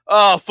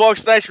 Oh,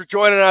 folks, thanks for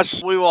joining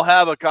us. We will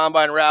have a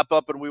combine wrap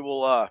up, and we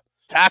will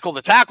tackle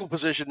the tackle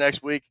position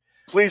next week.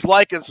 Please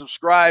like and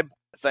subscribe.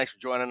 Thanks for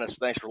joining us.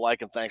 Thanks for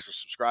liking. Thanks for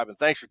subscribing.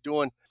 Thanks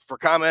for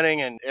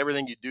commenting and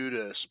everything you do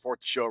to support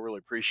the show. Really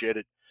appreciate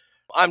it.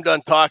 I'm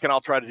done talking.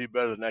 I'll try to do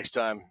better the next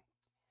time.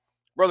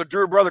 Brother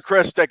Drew, Brother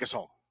Chris, take us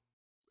home.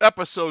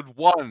 Episode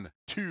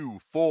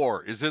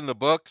 124 is in the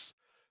books.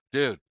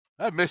 Dude,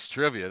 I missed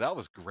trivia. That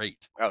was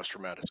great. That was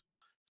tremendous.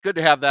 Good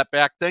to have that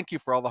back. Thank you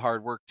for all the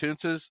hard work,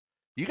 Toonses.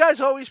 You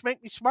guys always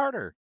make me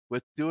smarter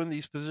with doing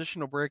these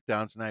positional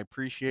breakdowns, and I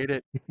appreciate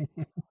it.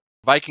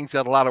 Vikings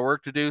got a lot of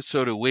work to do.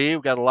 So do we.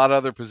 We've got a lot of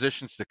other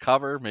positions to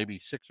cover, maybe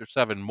 6 or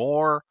 7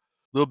 more. A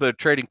little bit of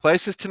trading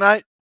places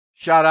tonight.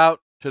 Shout out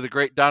to the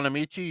great Don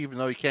Amici, even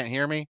though he can't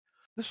hear me.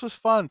 This was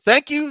fun.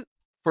 Thank you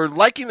for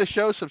liking the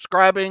show,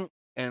 subscribing,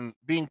 and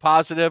being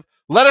positive.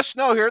 Let us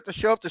know here at the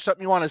show if there's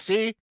something you want to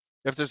see,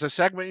 if there's a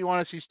segment you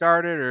want to see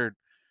started, or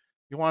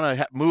You want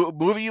to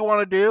movie you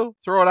want to do?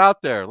 Throw it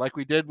out there, like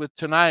we did with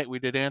tonight. We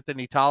did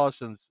Anthony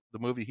Tollison's the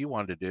movie he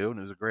wanted to do, and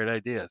it was a great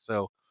idea.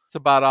 So that's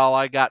about all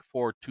I got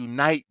for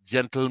tonight,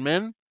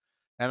 gentlemen.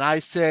 And I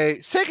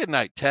say good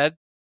night, Ted.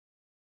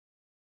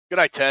 Good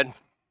night, Ted.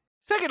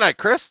 Say good night,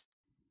 Chris.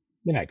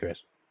 Good night,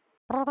 Chris.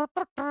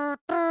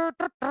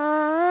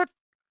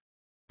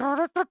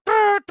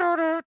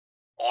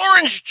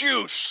 Orange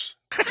juice.